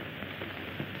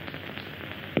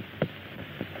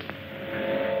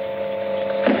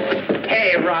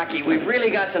 Hey, Rocky, we've really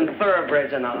got some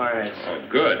thoroughbreds in the harness. Oh,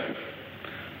 good.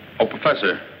 Oh,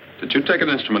 Professor, did you take an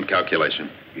instrument calculation?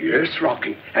 Yes,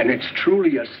 Rocky, and it's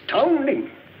truly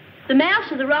astounding. The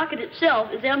mass of the rocket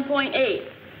itself is M.8,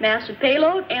 mass of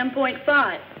payload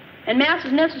M.5, and mass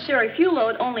of necessary fuel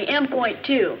load only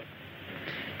M.2.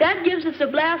 That gives us a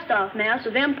blast-off mass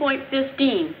of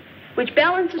M.15, which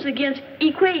balances against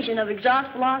equation of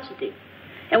exhaust velocity.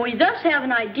 And we thus have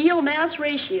an ideal mass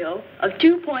ratio of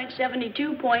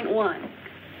 2.72.1.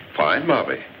 Fine,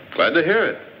 Bobby. Glad to hear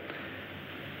it.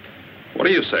 What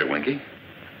do you say, Winky?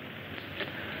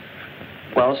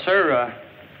 Well, sir,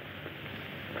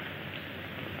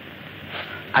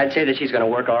 I'd say that she's going to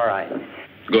work all right.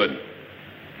 Good.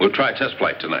 We'll try test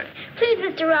flight tonight. Please,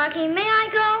 Mr. Rocky, may I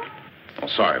go? Oh,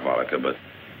 sorry, Volika, but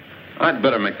I'd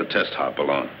better make the test hop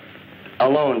alone.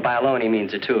 Alone? By alone, he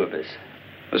means the two of us.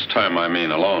 This time I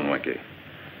mean alone, Winky.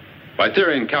 By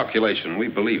theory and calculation, we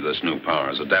believe this new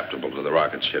power is adaptable to the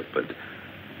rocket ship, but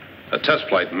a test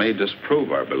flight may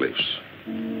disprove our beliefs.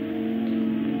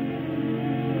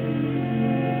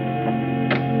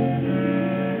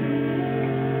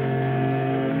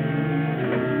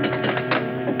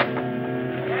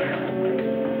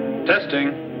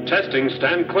 Testing,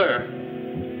 stand clear.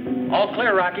 All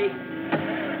clear, Rocky.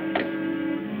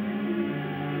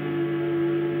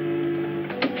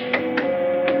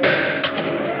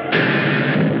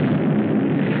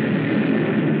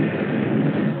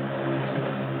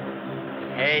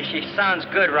 Hey, she sounds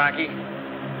good, Rocky.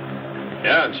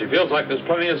 Yeah, and she feels like there's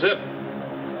plenty of zip.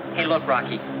 Hey, look,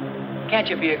 Rocky. Can't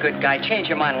you be a good guy? Change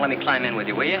your mind and let me climb in with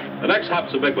you, will you? The next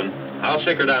hop's a big one. I'll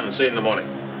shake her down and see you in the morning.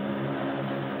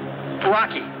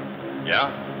 Rocky. Yeah?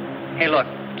 Hey, look,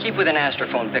 keep with an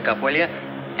astrophone pickup, will you?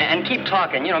 And keep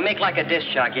talking. You know, make like a disc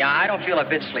jockey. I don't feel a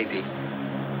bit sleepy.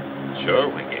 Sure,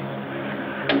 Winky.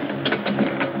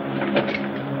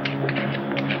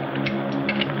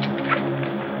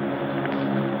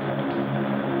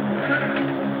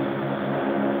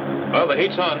 Well, the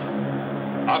heat's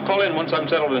on. I'll call in once I'm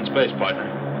settled in space,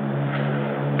 partner.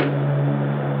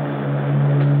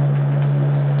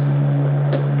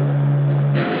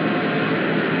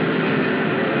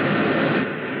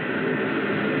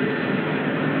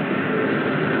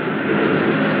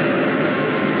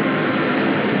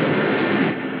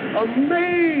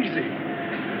 Amazing!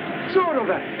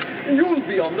 Zorovac, you'll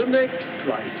be on the next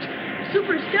flight.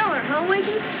 Superstellar, huh,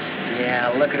 Winky?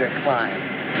 Yeah, look at her climb.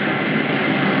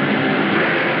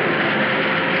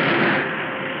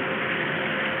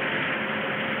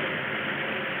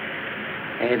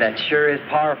 Hey, that sure is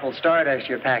powerful stardust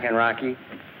you're packing, Rocky.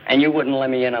 And you wouldn't let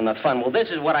me in on the fun. Well, this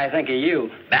is what I think of you.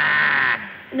 Bah!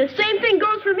 And the same thing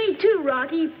goes for me, too,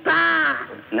 Rocky. Bah!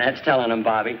 And that's telling him,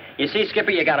 Bobby. You see,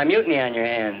 Skipper, you got a mutiny on your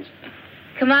hands.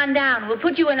 Come on down. We'll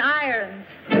put you in irons.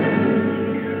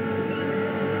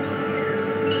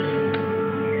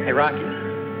 Hey, Rocky.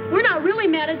 We're not really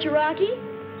mad at you, Rocky.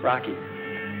 Rocky.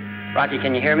 Rocky,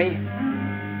 can you hear me?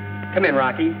 Come in,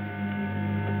 Rocky.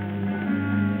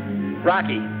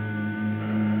 Rocky.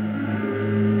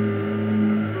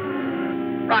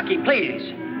 Rocky,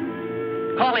 please.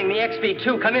 Calling the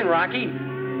XV2. Come in, Rocky.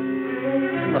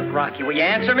 Look, Rocky, will you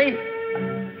answer me?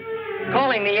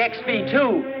 Calling the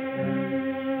XV2.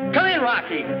 Come in,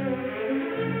 Rocky.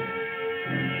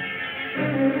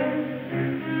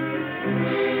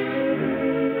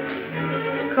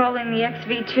 Calling the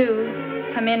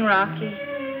XV2. Come in, Rocky.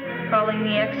 Calling the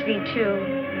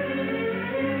XV2.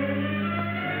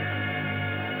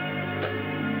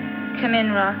 Come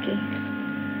in, Rocky.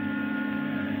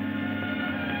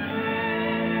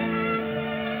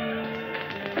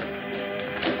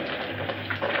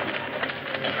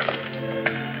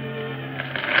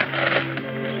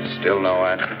 Still no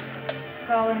answer?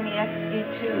 Calling me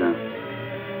XD2. No.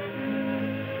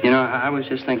 You know, I was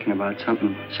just thinking about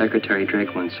something Secretary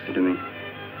Drake once said to me.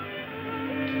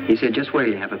 He said, just where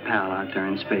you have a pal out there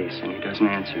in space and he doesn't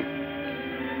answer.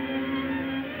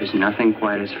 There's nothing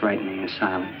quite as frightening as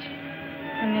silence.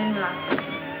 Come in, Rocky.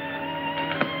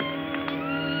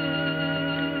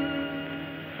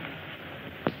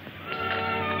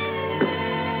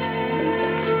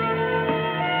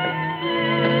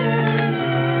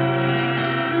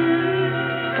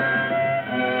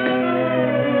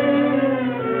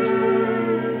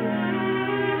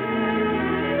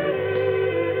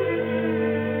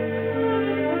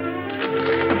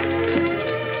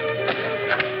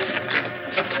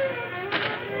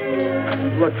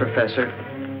 Look, Professor,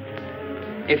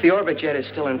 if the orbit jet is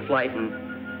still in flight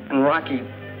and Rocky,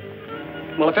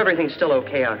 well, if everything's still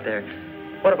okay out there,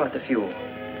 what about the fuel?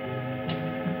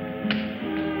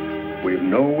 We've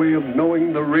no way of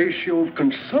knowing the ratio of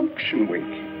consumption,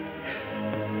 Winky.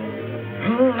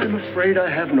 Oh, I'm afraid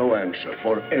I have no answer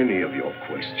for any of your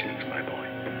questions, my boy.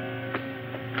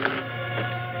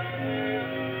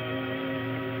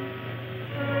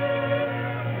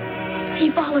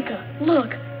 Hey, Bolliger,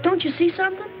 look. Don't you see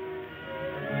something?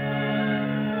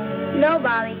 No,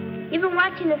 Bobby. You've been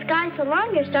watching the sky so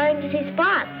long, you're starting to see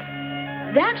spots.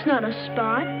 That's not a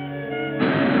spot.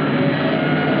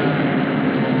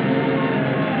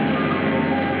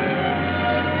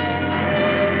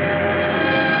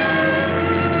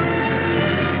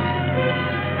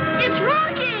 It's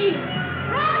Rocky!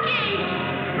 Rocky!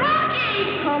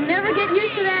 Rocky! I'll never get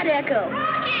used to that echo. Rocky!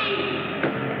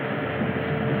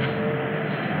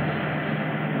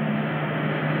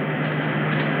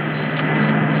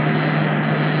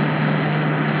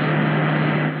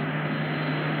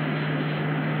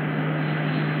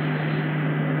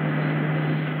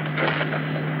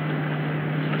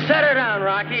 Set her down,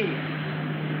 Rocky.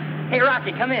 Hey,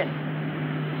 Rocky, come in.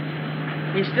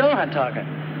 He's still not talking.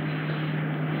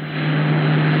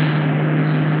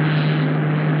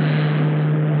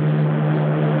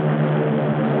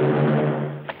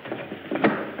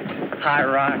 Hi,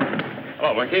 Rock.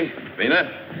 Hello, Winky.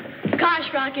 Vina? Gosh,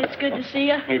 Rocky, it's good to see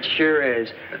you. It sure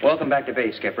is. Welcome back to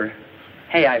base, Skipper.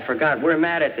 Hey, I forgot. We're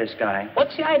mad at this guy.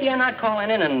 What's the idea of not calling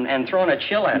in and throwing a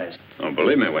chill at us? Oh,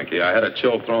 believe me, Winky, I had a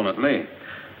chill thrown at me.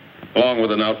 Along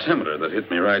with an altimeter that hit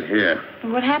me right here.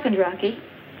 What happened, Rocky?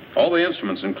 All the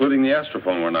instruments, including the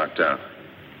astrophone, were knocked out.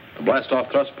 The blast-off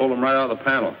thrust pulled them right out of the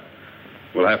panel.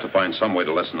 We'll have to find some way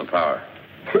to lessen the power.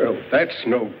 Well, that's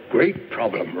no great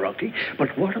problem, Rocky.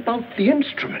 But what about the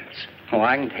instruments? Oh,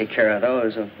 I can take care of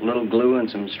those. A little glue and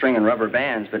some string and rubber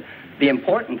bands. But the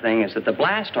important thing is that the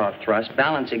blast-off thrust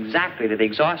balance exactly to the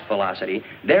exhaust velocity,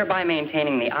 thereby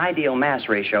maintaining the ideal mass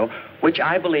ratio, which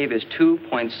I believe is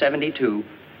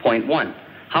 2.72.1.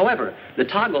 However, the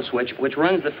toggle switch, which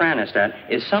runs the franostat,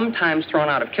 is sometimes thrown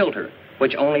out of kilter,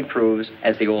 which only proves,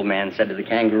 as the old man said to the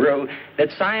kangaroo,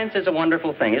 that science is a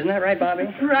wonderful thing. Isn't that right, Bobby?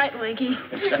 Right, Winky.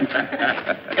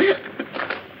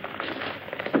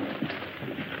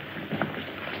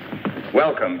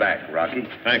 Welcome back, Rocky.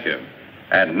 Thank you.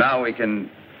 And now we can...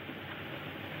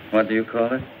 What do you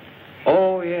call it?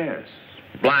 Oh, yes.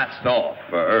 Blast off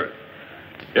for Earth.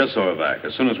 Yes, Overback,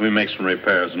 as soon as we make some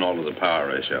repairs and alter the power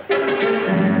ratio.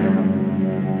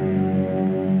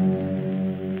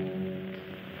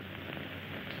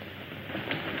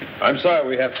 I'm sorry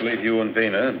we have to leave you and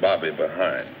Vina and Bobby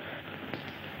behind.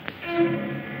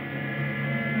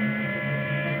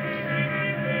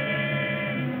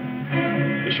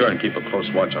 Be sure and keep a close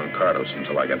watch on Cardos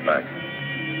until I get back.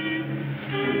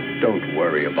 Don't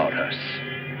worry about us.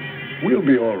 We'll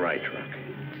be all right, Rocky.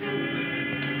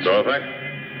 Overback?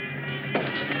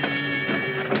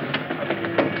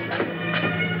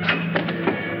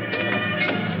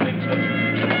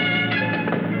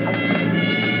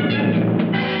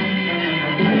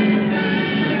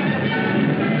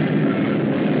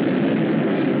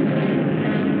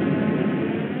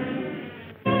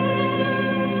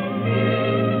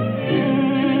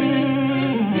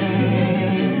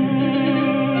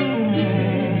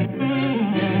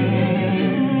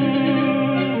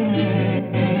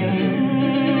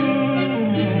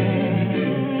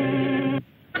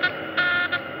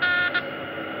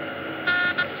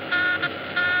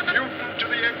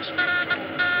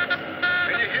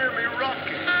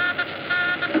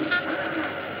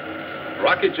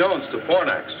 Jones to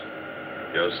Fornax.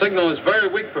 Your signal is very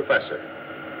weak, Professor.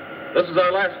 This is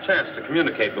our last chance to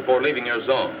communicate before leaving your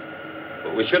zone.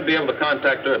 But we should be able to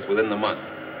contact Earth within the month.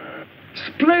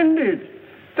 Splendid!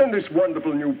 Then this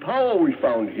wonderful new power we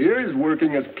found here is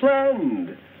working as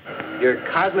planned. You're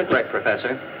cosmic right,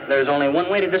 Professor. There's only one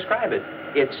way to describe it.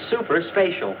 It's super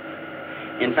spatial.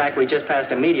 In fact, we just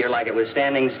passed a meteor like it was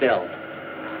standing still.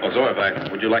 Oh,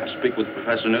 Zorvac, would you like to speak with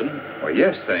Professor Newton? Oh,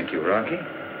 yes, thank you, Rocky.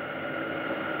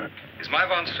 Is my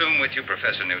von Soom with you,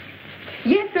 Professor Newton?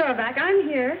 Yes, Zorvac, I'm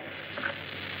here.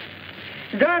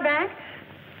 Zorvac?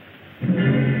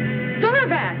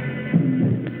 Zorvac!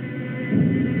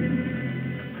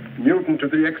 Newton to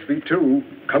the XV2.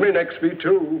 Come in,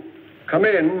 XV2. Come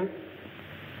in.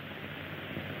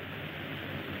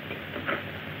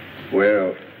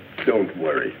 Well, don't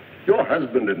worry. Your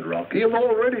husband and Rocky have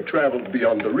already traveled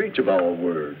beyond the reach of our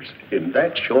words in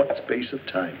that short space of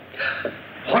time.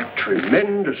 What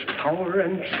tremendous power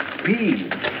and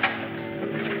speed.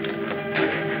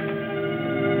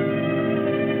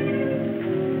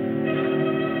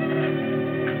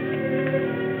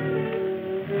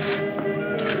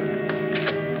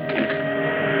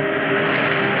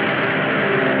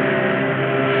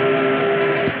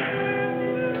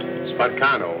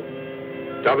 Sparcano,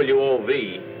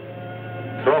 WOV,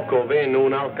 Trocove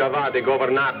nun alcavade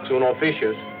governax un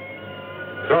officius,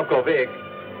 Trocovic.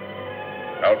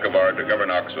 Alcavar de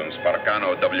Governax un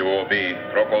Sparcano WOV,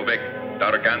 Trokovic,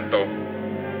 Darganto.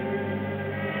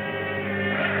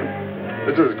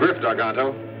 This is Griff,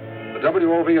 Darganto. The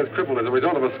WOV is crippled as a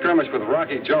result of a skirmish with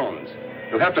Rocky Jones.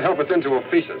 You'll have to help us into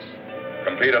Officius.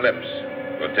 Complete ellipse.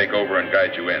 We'll take over and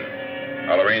guide you in.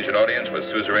 I'll arrange an audience with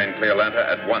Suzerain Cleolanta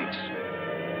at once.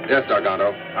 Yes,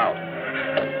 Darganto. Out.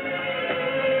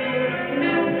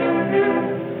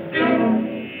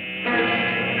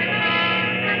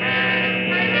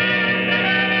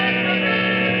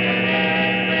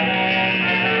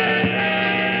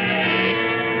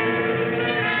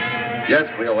 Yes,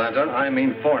 Cleolanta, I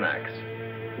mean Fornax.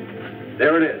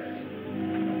 There it is.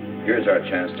 Here's our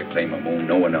chance to claim a moon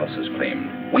no one else has claimed.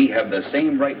 We have the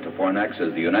same right to Fornax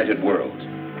as the United Worlds.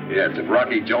 Yes, if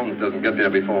Rocky Jones doesn't get there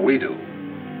before we do.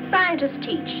 Scientists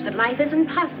teach that life is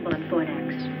impossible in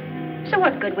Fornax. So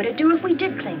what good would it do if we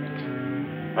did claim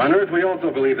it? On Earth, we also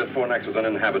believe that Fornax was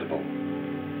uninhabitable.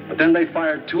 But then they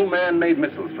fired 2 man-made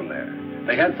missiles from there.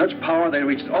 They had such power they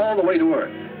reached all the way to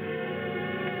Earth.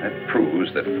 That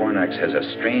proves that Fornax has a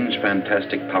strange,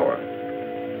 fantastic power.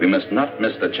 We must not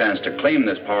miss the chance to claim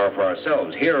this power for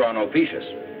ourselves here on Ophiuchus.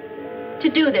 To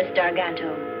do this,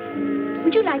 Darganto,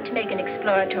 would you like to make an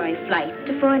exploratory flight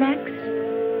to Fornax?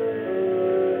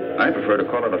 I prefer to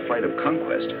call it a flight of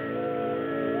conquest.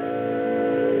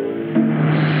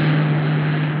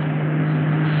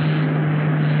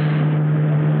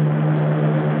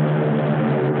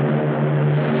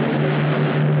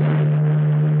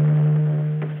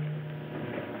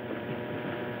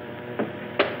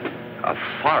 A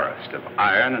forest of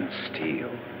iron and steel.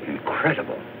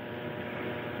 Incredible.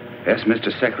 Yes,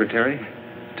 Mr. Secretary,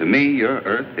 to me, your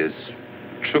Earth is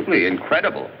truly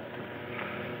incredible.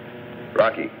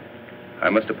 Rocky, I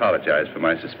must apologize for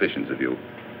my suspicions of you.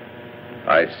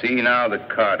 I see now that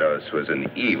Cardos was an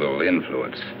evil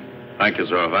influence. Thank you,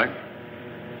 Zorvac.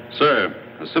 Sir,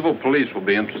 the civil police will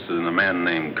be interested in a man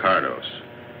named Cardos.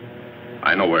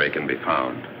 I know where he can be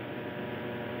found.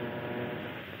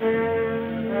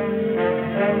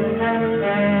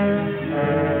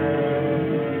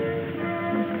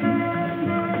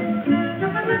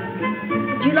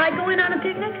 Would you like going on a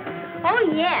picnic?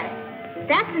 Oh, yes.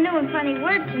 That's a new and funny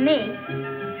word to me.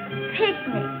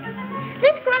 Picnic.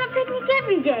 Let's go on a picnic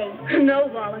every day. No,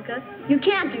 Volika, you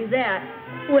can't do that.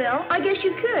 Well, I guess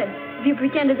you could, if you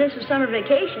pretended this was summer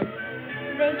vacation.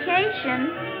 Vacation?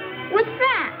 What's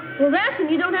that? Well, that's when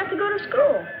you don't have to go to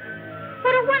school.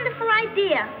 What a wonderful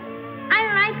idea.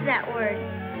 I like that word.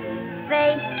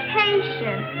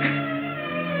 Vacation.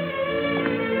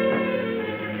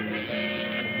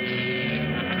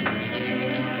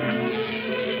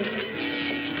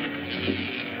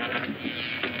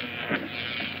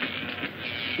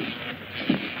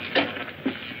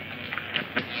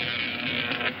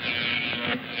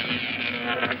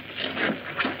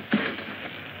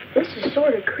 This is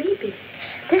sort of creepy.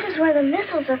 This is where the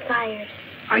missiles are fired.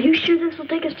 Are you sure this will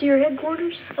take us to your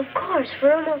headquarters? Of course,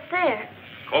 we're almost there.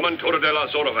 Comentore de la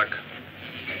Zorovac.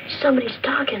 Somebody's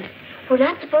talking. We're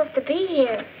not supposed to be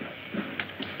here.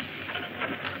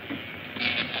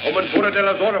 Comentore de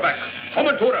la Zorovac.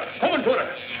 Comentore.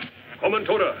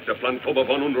 Comentore de Plantoba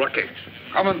von un Rocket.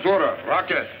 Comentore,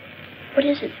 Rocket. What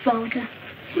is it, Volika?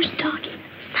 Who's talking?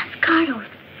 That's Cardos.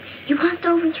 He wants to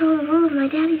overthrow the rule of my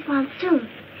daddy's monsoon.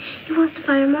 He wants to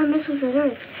fire more missiles at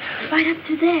Earth. Right up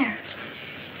to there.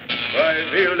 Vai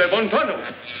de Montano.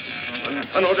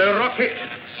 Montano de Rocket.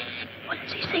 What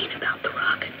is he saying about the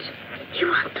rockets? He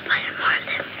wants to fire more of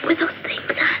them with those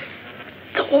things on.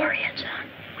 The warheads on.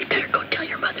 We better go tell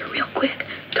your mother real quick.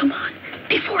 Come on,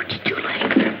 before it's too late.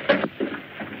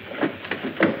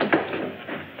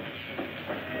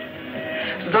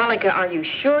 Monica, are you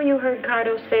sure you heard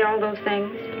Cardos say all those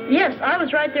things? Yes, I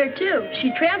was right there, too.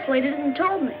 She translated it and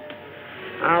told me.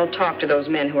 I'll talk to those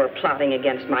men who are plotting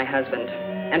against my husband.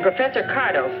 And Professor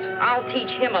Cardos, I'll teach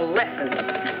him a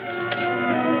lesson.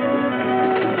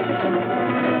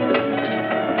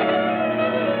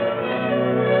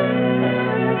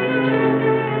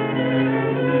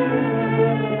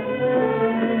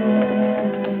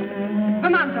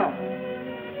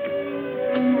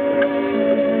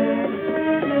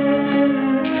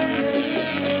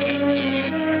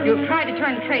 You've tried to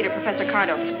turn traitor, Professor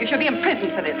Cardos. You shall be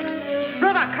imprisoned for this.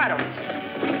 Zorovac Cardos.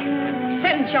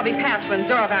 Sentence shall be passed when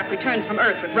Zorovac returns from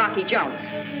Earth with Rocky Jones.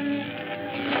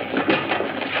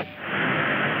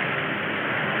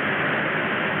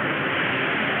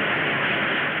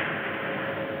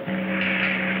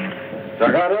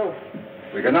 Gargano,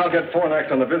 we can now get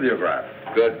Fornax on the videograph.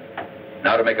 Good.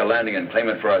 Now to make a landing and claim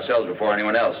it for ourselves before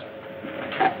anyone else.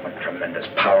 What tremendous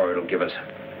power it'll give us.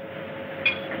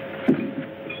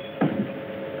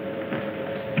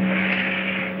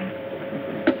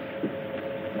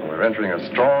 We're entering a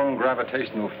strong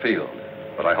gravitational field,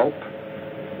 but I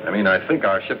think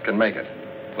our ship can make it.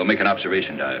 We'll make an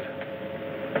observation dive.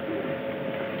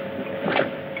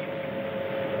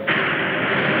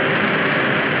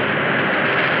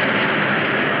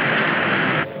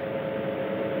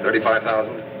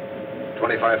 $35,000,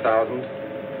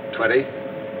 $25,000,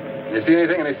 $20,000. You see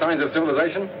anything? Any signs of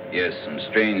civilization? Yes, some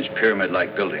strange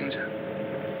pyramid-like buildings.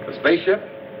 The spaceship?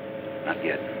 Not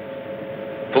yet.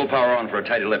 Full power on for a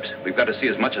tight ellipse. We've got to see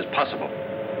as much as possible.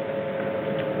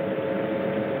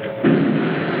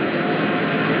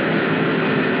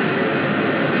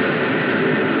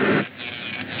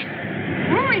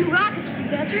 Roaring rockets,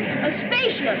 Professor. A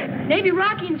spaceship. Maybe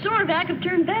Rocky and Zorovac have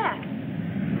turned back.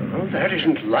 Oh, that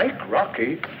isn't like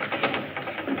Rocky.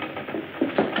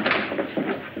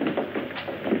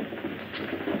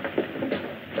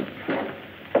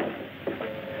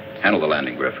 Handle the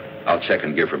landing, Griff. I'll check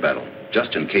and gear for battle,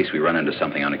 just in case we run into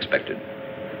something unexpected.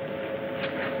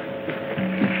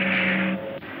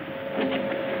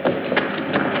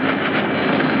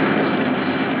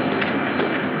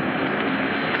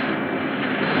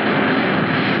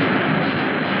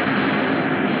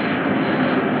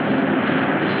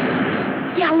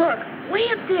 Yeah, look. Way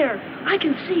up there. I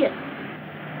can see it.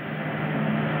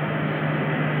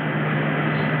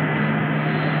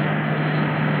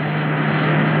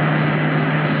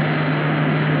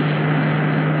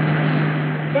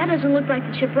 That doesn't look like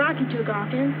the ship Rocky took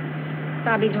off in.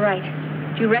 Bobby's right.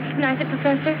 Do you recognize it,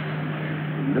 Professor?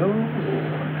 No.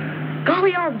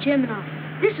 Golly all Gemini.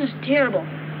 This is terrible.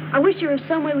 I wish there was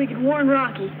some way we could warn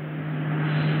Rocky.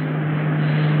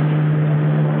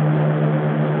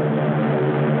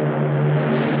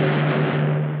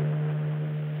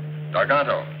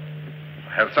 Gargano,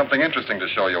 I have something interesting to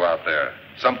show you out there.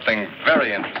 Something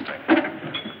very interesting.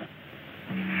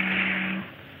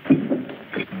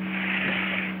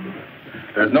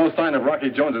 There's no sign of Rocky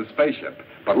Jones's spaceship.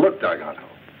 But look, Gargano.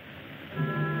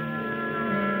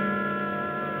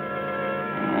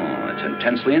 Oh, it's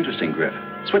intensely interesting, Griff.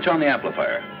 Switch on the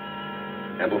amplifier.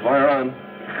 Amplifier on.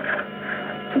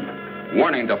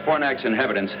 Warning to Fornax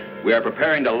inhabitants. We are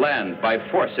preparing to land by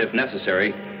force if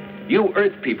necessary. You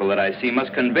Earth people that I see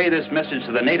must convey this message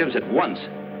to the natives at once.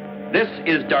 This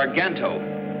is Darganto.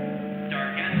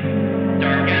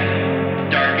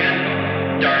 Darganto.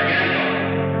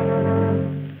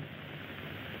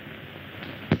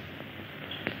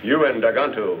 You and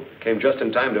Darganto came just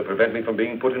in time to prevent me from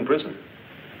being put in prison.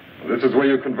 This is where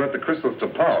you convert the crystals to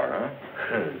power,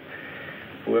 huh?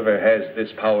 Whoever has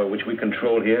this power which we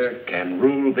control here can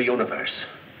rule the universe.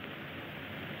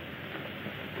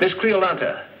 Miss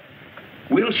Creolanta,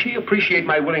 will she appreciate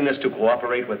my willingness to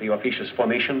cooperate with the officious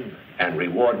formation and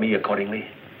reward me accordingly?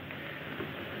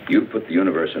 You've put the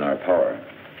universe in our power.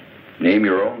 Name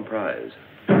your own prize.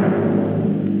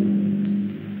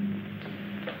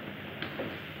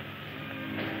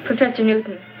 Professor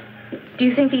Newton, do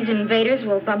you think these invaders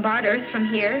will bombard Earth from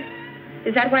here?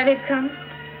 Is that why they've come?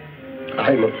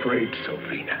 I'm afraid so,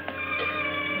 Vina.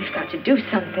 We've got to do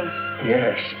something.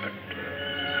 Yes, but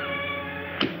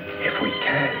if we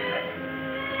can.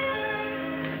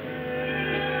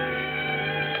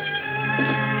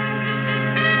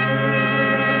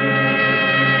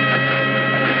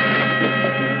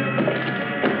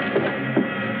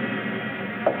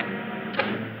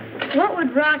 What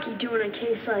would Rocky do in a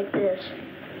case like this?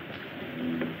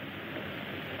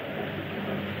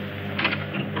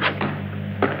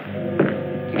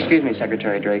 Excuse me,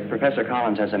 Secretary Drake. Professor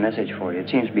Collins has a message for you. It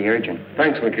seems to be urgent.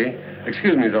 Thanks, McKee.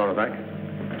 Excuse me, Zorovac.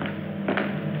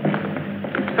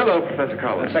 Hello, Professor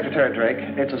Collins. Secretary Drake.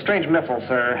 It's a strange missile,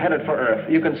 sir, headed for Earth.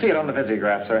 You can see it on the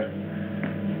visiograph, sir.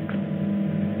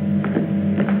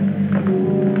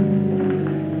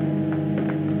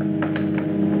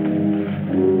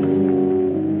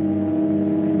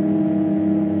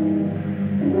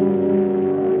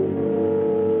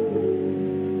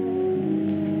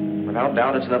 Without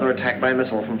doubt, it's another attack by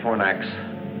missile from Fornax.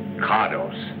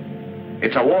 Cardos.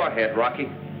 It's a warhead, Rocky.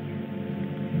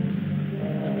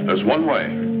 There's one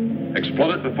way.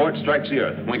 Explode it before it strikes the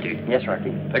Earth. Winky. Yes,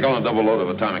 Rocky. Take on a double load of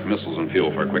atomic missiles and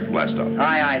fuel for a quick blast-off.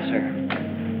 Aye, aye, sir.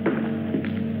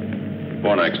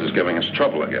 Fornax is giving us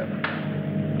trouble again.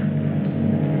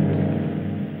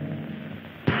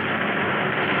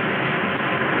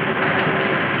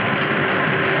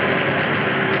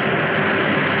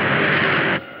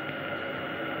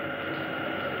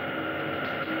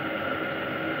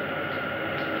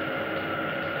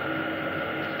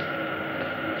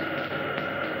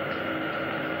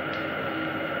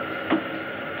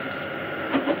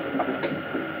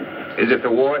 Is it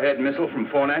the warhead missile from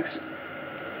Fornax?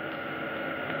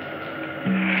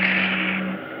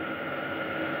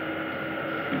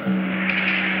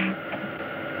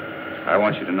 I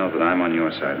want you to know that I'm on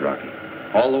your side, Rocky.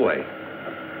 All the way.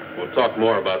 We'll talk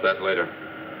more about that later.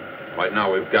 Right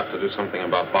now, we've got to do something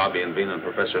about Bobby and Bean and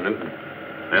Professor Newton.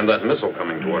 And that missile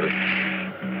coming toward us.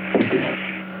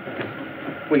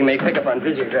 We can make pickup on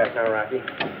visiograph now, Rocky.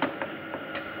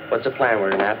 What's the plan? We're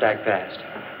going to have to act fast.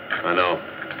 I know.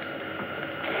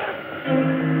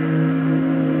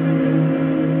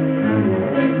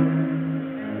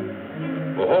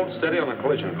 We'll hold steady on the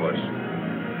collision course.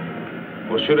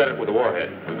 We'll shoot at it with a warhead.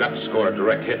 We've got to score a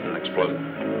direct hit and explode it.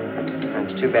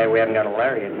 It's too bad we haven't got a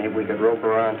lariat. Maybe we could rope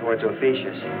her on towards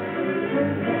Ophiuchus.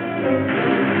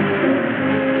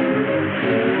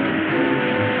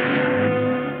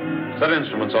 Set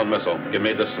instruments on missile. Give me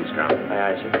a distance count.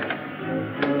 Aye, aye, sir.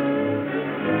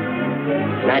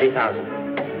 90,000.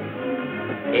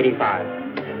 85.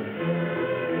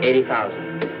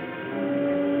 80,000.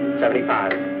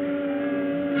 75.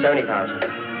 70,000.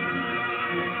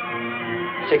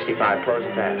 65. Close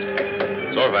and fast.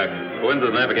 Zorvac, go into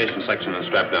the navigation section and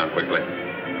strap down quickly.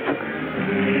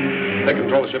 Take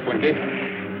control of the ship, Winky.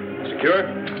 Secure?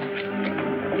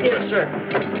 Yes, sir.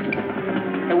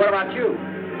 And what about you?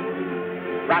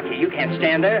 Rocky, you can't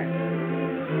stand there.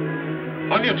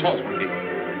 On your toes, Winky.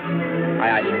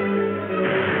 Aye, aye, sir.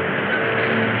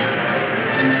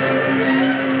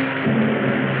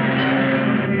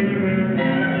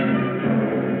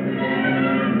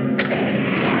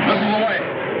 Missile away.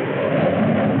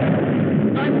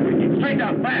 Nice, Winky. Straight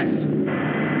down, fast.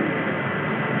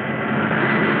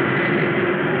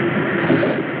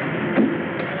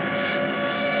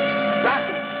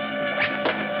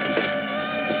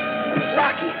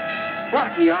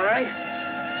 Rocky, all right?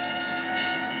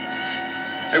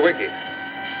 Hey, Winky.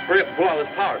 Hurry up and pull out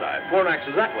this power dive. Fornax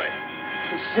is that way.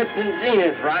 Sipping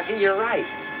zenith, Rocky. You're right.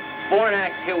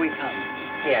 Fornax, here we come.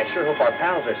 Hey, I sure hope our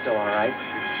pals are still all right.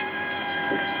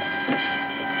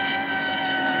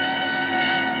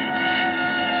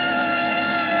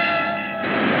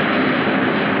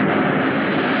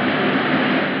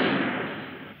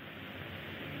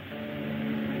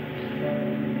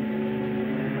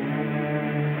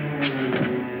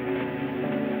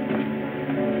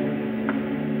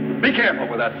 Be careful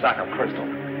with that sack of crystal.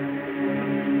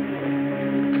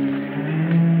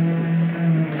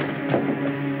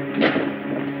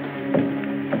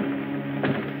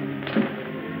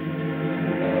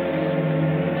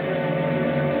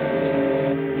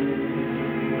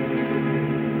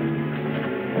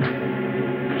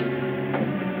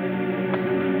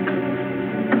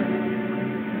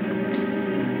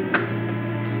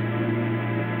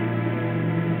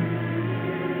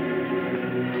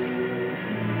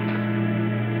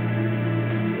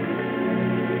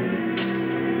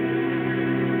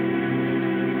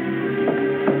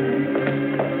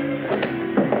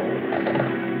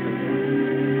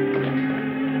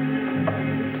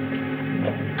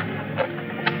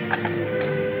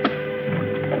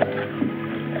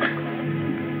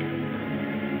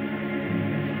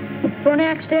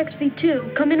 Fornax to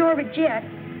XV2. Come in orbit jet.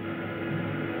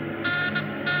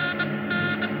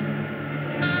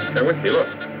 Hey, Winky, look.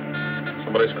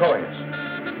 Somebody's calling us.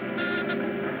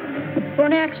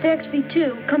 Fornax to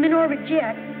XV2. Come in orbit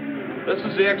jet. This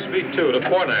is the XV2 to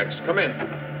Fornax. Come in.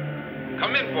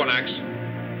 Come in,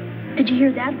 Fornax. Did you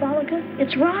hear that, Bollica?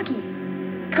 It's Rocky.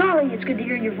 Golly, it's good to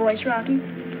hear your voice, Rocky.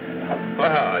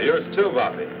 Ah, yours too,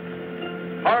 Bobby.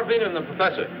 Harvey and the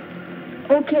professor.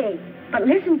 Okay, but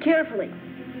listen carefully.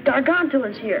 Darganto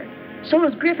is here. So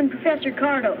is Griff and Professor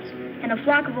Cardos, and a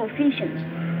flock of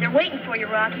Ophiuchans. They're waiting for you,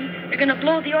 Rocky. They're going to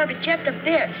blow the orbit jet to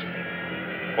bits.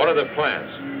 What are their plans?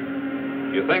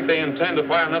 You think they intend to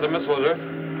fire another missile at Earth?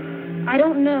 I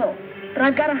don't know, but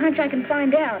I've got a hunch I can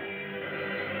find out.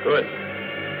 Good.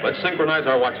 Let's synchronize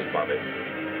our watches, Bobby.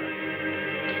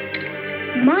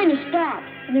 Mine is stopped,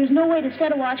 and there's no way to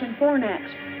set a watch in Fornax.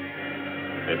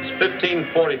 It's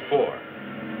 15:44.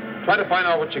 Try to find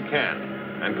out what you can,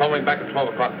 and call me back at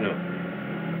 12 o'clock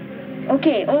noon.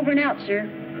 Okay, over and out, sir.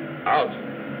 Out.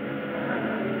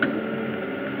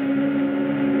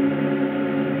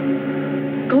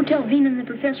 Go tell Veen and the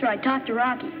professor I talked to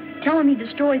Rocky. Tell him he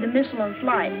destroyed the missile on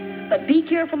flight. But be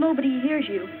careful nobody hears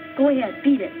you. Go ahead,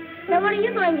 beat it. Now what are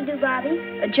you going to do, Bobby?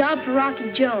 A job for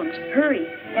Rocky Jones. Hurry,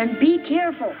 and be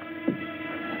careful.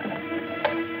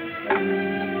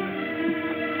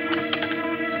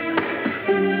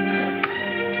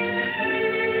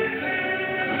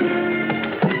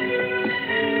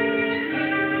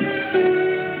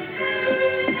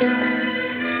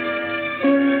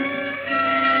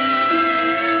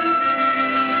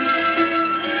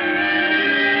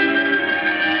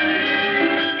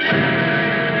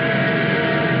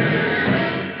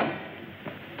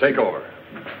 Take over.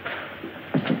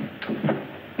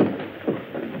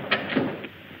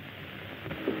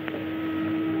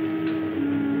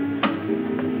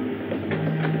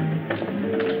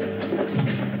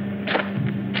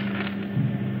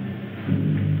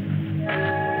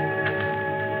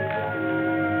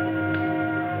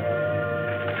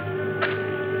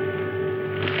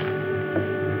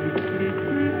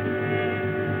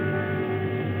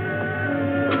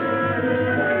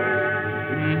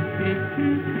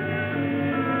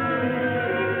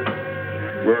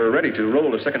 We're ready to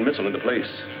roll the second missile into place,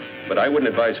 but I wouldn't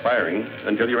advise firing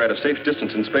until you're at a safe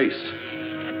distance in space.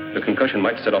 The concussion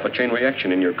might set off a chain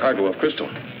reaction in your cargo of crystal.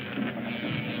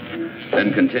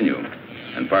 Then continue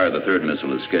and fire the third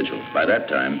missile as scheduled. By that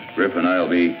time, Griff and I will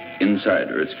be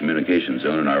inside Earth's communication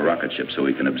zone in our rocket ship so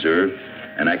we can observe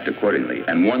and act accordingly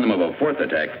and warn them of a fourth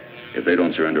attack if they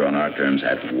don't surrender on our terms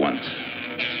at once.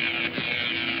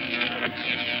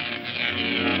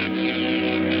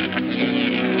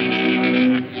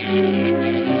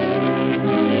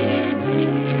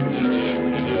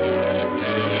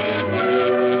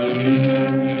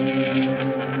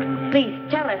 Please,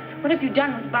 tell us, what have you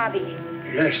done with Bobby?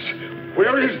 Yes.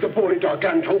 Where is the bully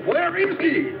Garganto? Where is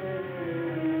he?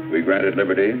 We granted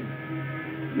liberty,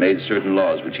 made certain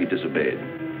laws which he disobeyed.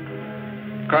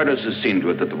 Cardos has seen to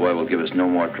it that the boy will give us no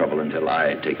more trouble until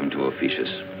I take him to Ophiuchus.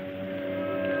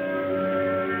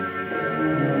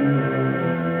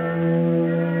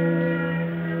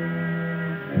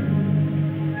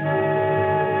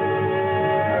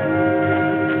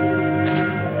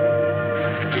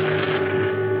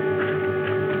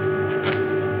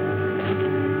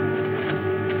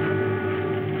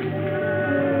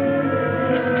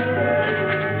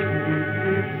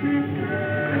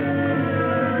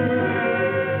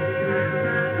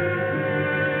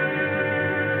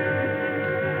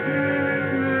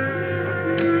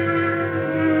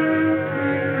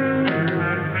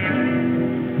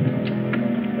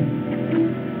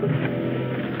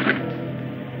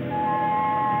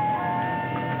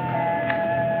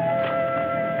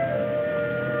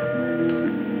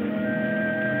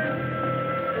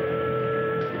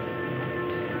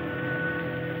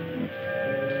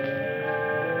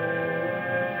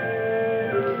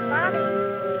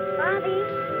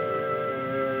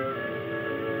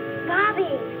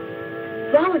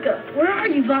 Volika, where are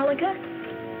you, Volika?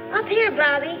 Up here,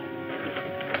 Bobby.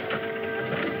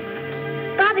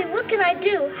 Bobby, what can I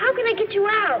do? How can I get you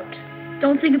out?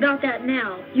 Don't think about that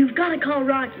now. You've got to call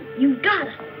Rocky. You've got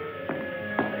to.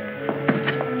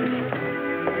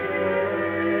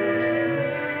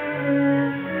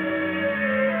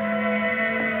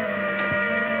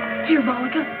 Here,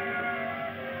 Volika.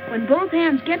 When both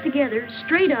hands get together,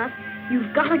 straight up,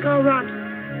 you've got to call Rocky.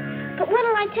 But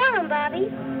what'll I tell him, Bobby?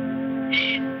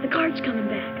 Shh, the guard's coming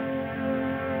back.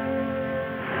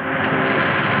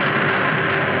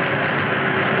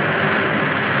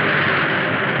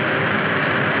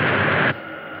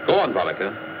 Go on,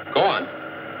 Volika. Go on.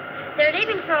 They're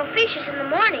leaving for Ophiuchus in the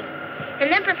morning.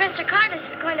 And then Professor Cartus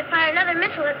is going to fire another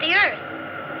missile at the Earth.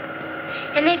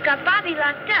 And they've got Bobby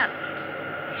locked up.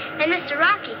 And Mr.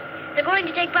 Rocky, they're going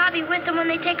to take Bobby with them when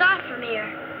they take off from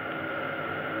here.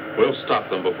 We'll stop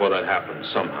them before that happens,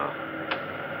 somehow.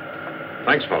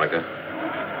 Thanks, Volika.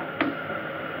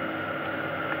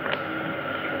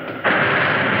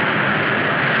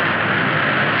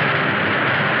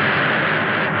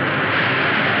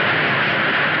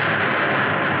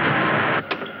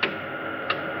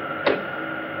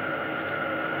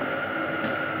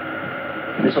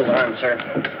 Missile arm, sir.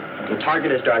 The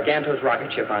target is Garganto's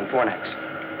rocket ship on Fornax.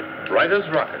 Right as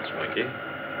rockets, Winky.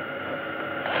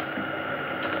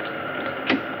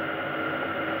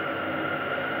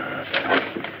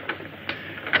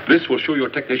 This will show your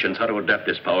technicians how to adapt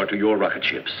this power to your rocket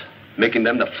ships, making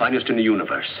them the finest in the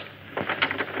universe.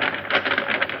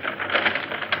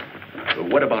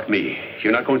 What about me?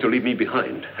 You're not going to leave me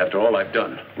behind after all I've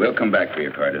done. We'll come back for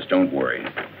you, Cardis. Don't worry.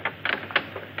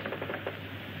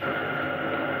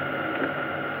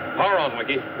 Power on,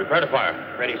 Winky. Prepare to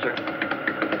fire. Ready, sir.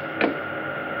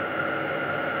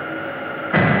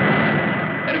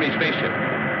 Enemy spaceship.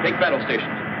 Take battle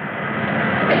stations.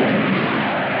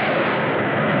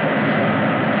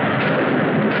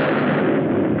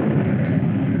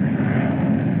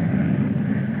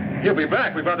 He'll be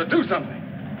back. We've got to do something.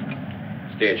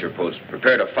 Stay at your post.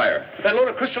 Prepare to fire. That load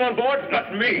of crystal on board?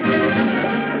 Not me.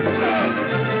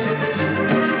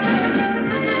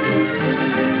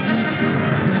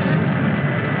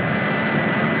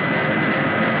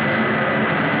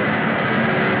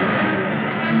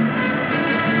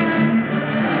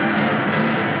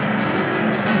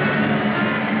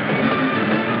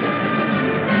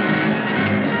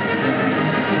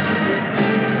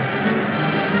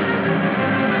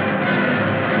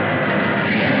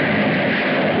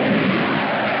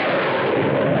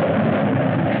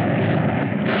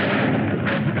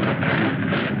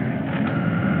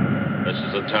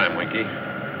 Time, Winky.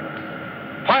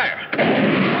 Fire!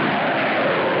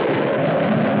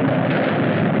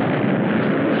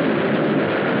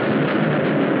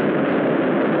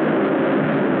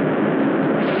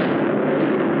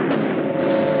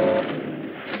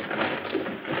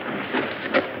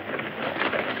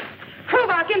 Prove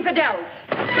infidels!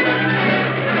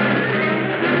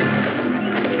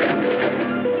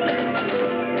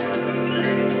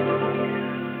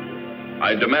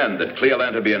 I demand that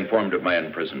Cleolanta be informed of my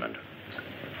imprisonment.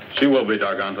 She will be,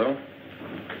 Garganto.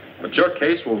 But your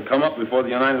case will come up before the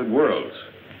United Worlds.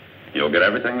 You'll get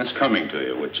everything that's coming to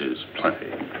you, which is plenty.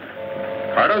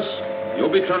 Cardis,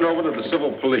 you'll be turned over to the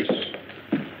civil police.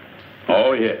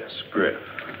 Oh, yes, Griff.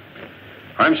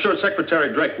 I'm sure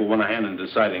Secretary Drake will want a hand in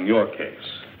deciding your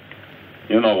case.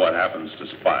 You know what happens to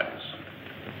spies.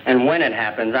 And when it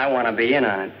happens, I want to be in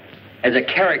on it. As a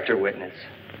character witness.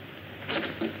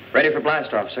 Ready for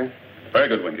blast off, sir. Very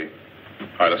good, Winky.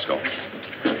 All right, let's go.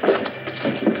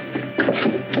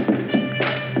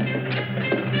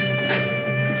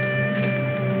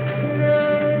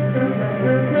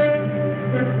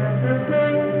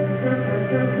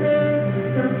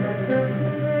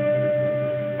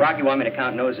 Rocky, want me to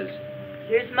count noses?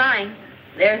 Here's mine.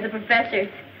 There's the professor's.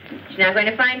 She's not going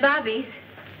to find Bobby's.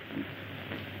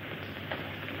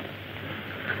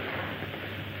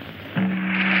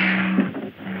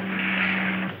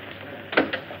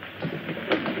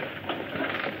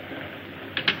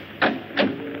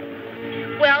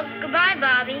 Well, goodbye,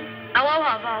 Bobby.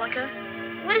 Aloha,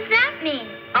 Volika. What does that mean?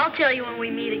 I'll tell you when we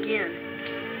meet again.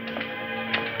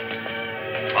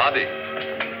 Bobby.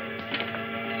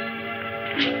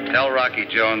 Tell Rocky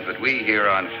Jones that we here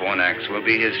on Fornax will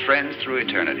be his friends through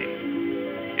eternity.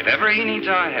 If ever he needs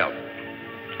our help,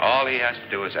 all he has to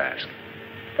do is ask.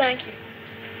 Thank you.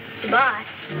 Goodbye.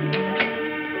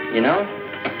 You know,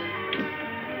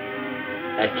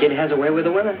 that kid has a way with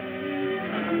the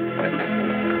women.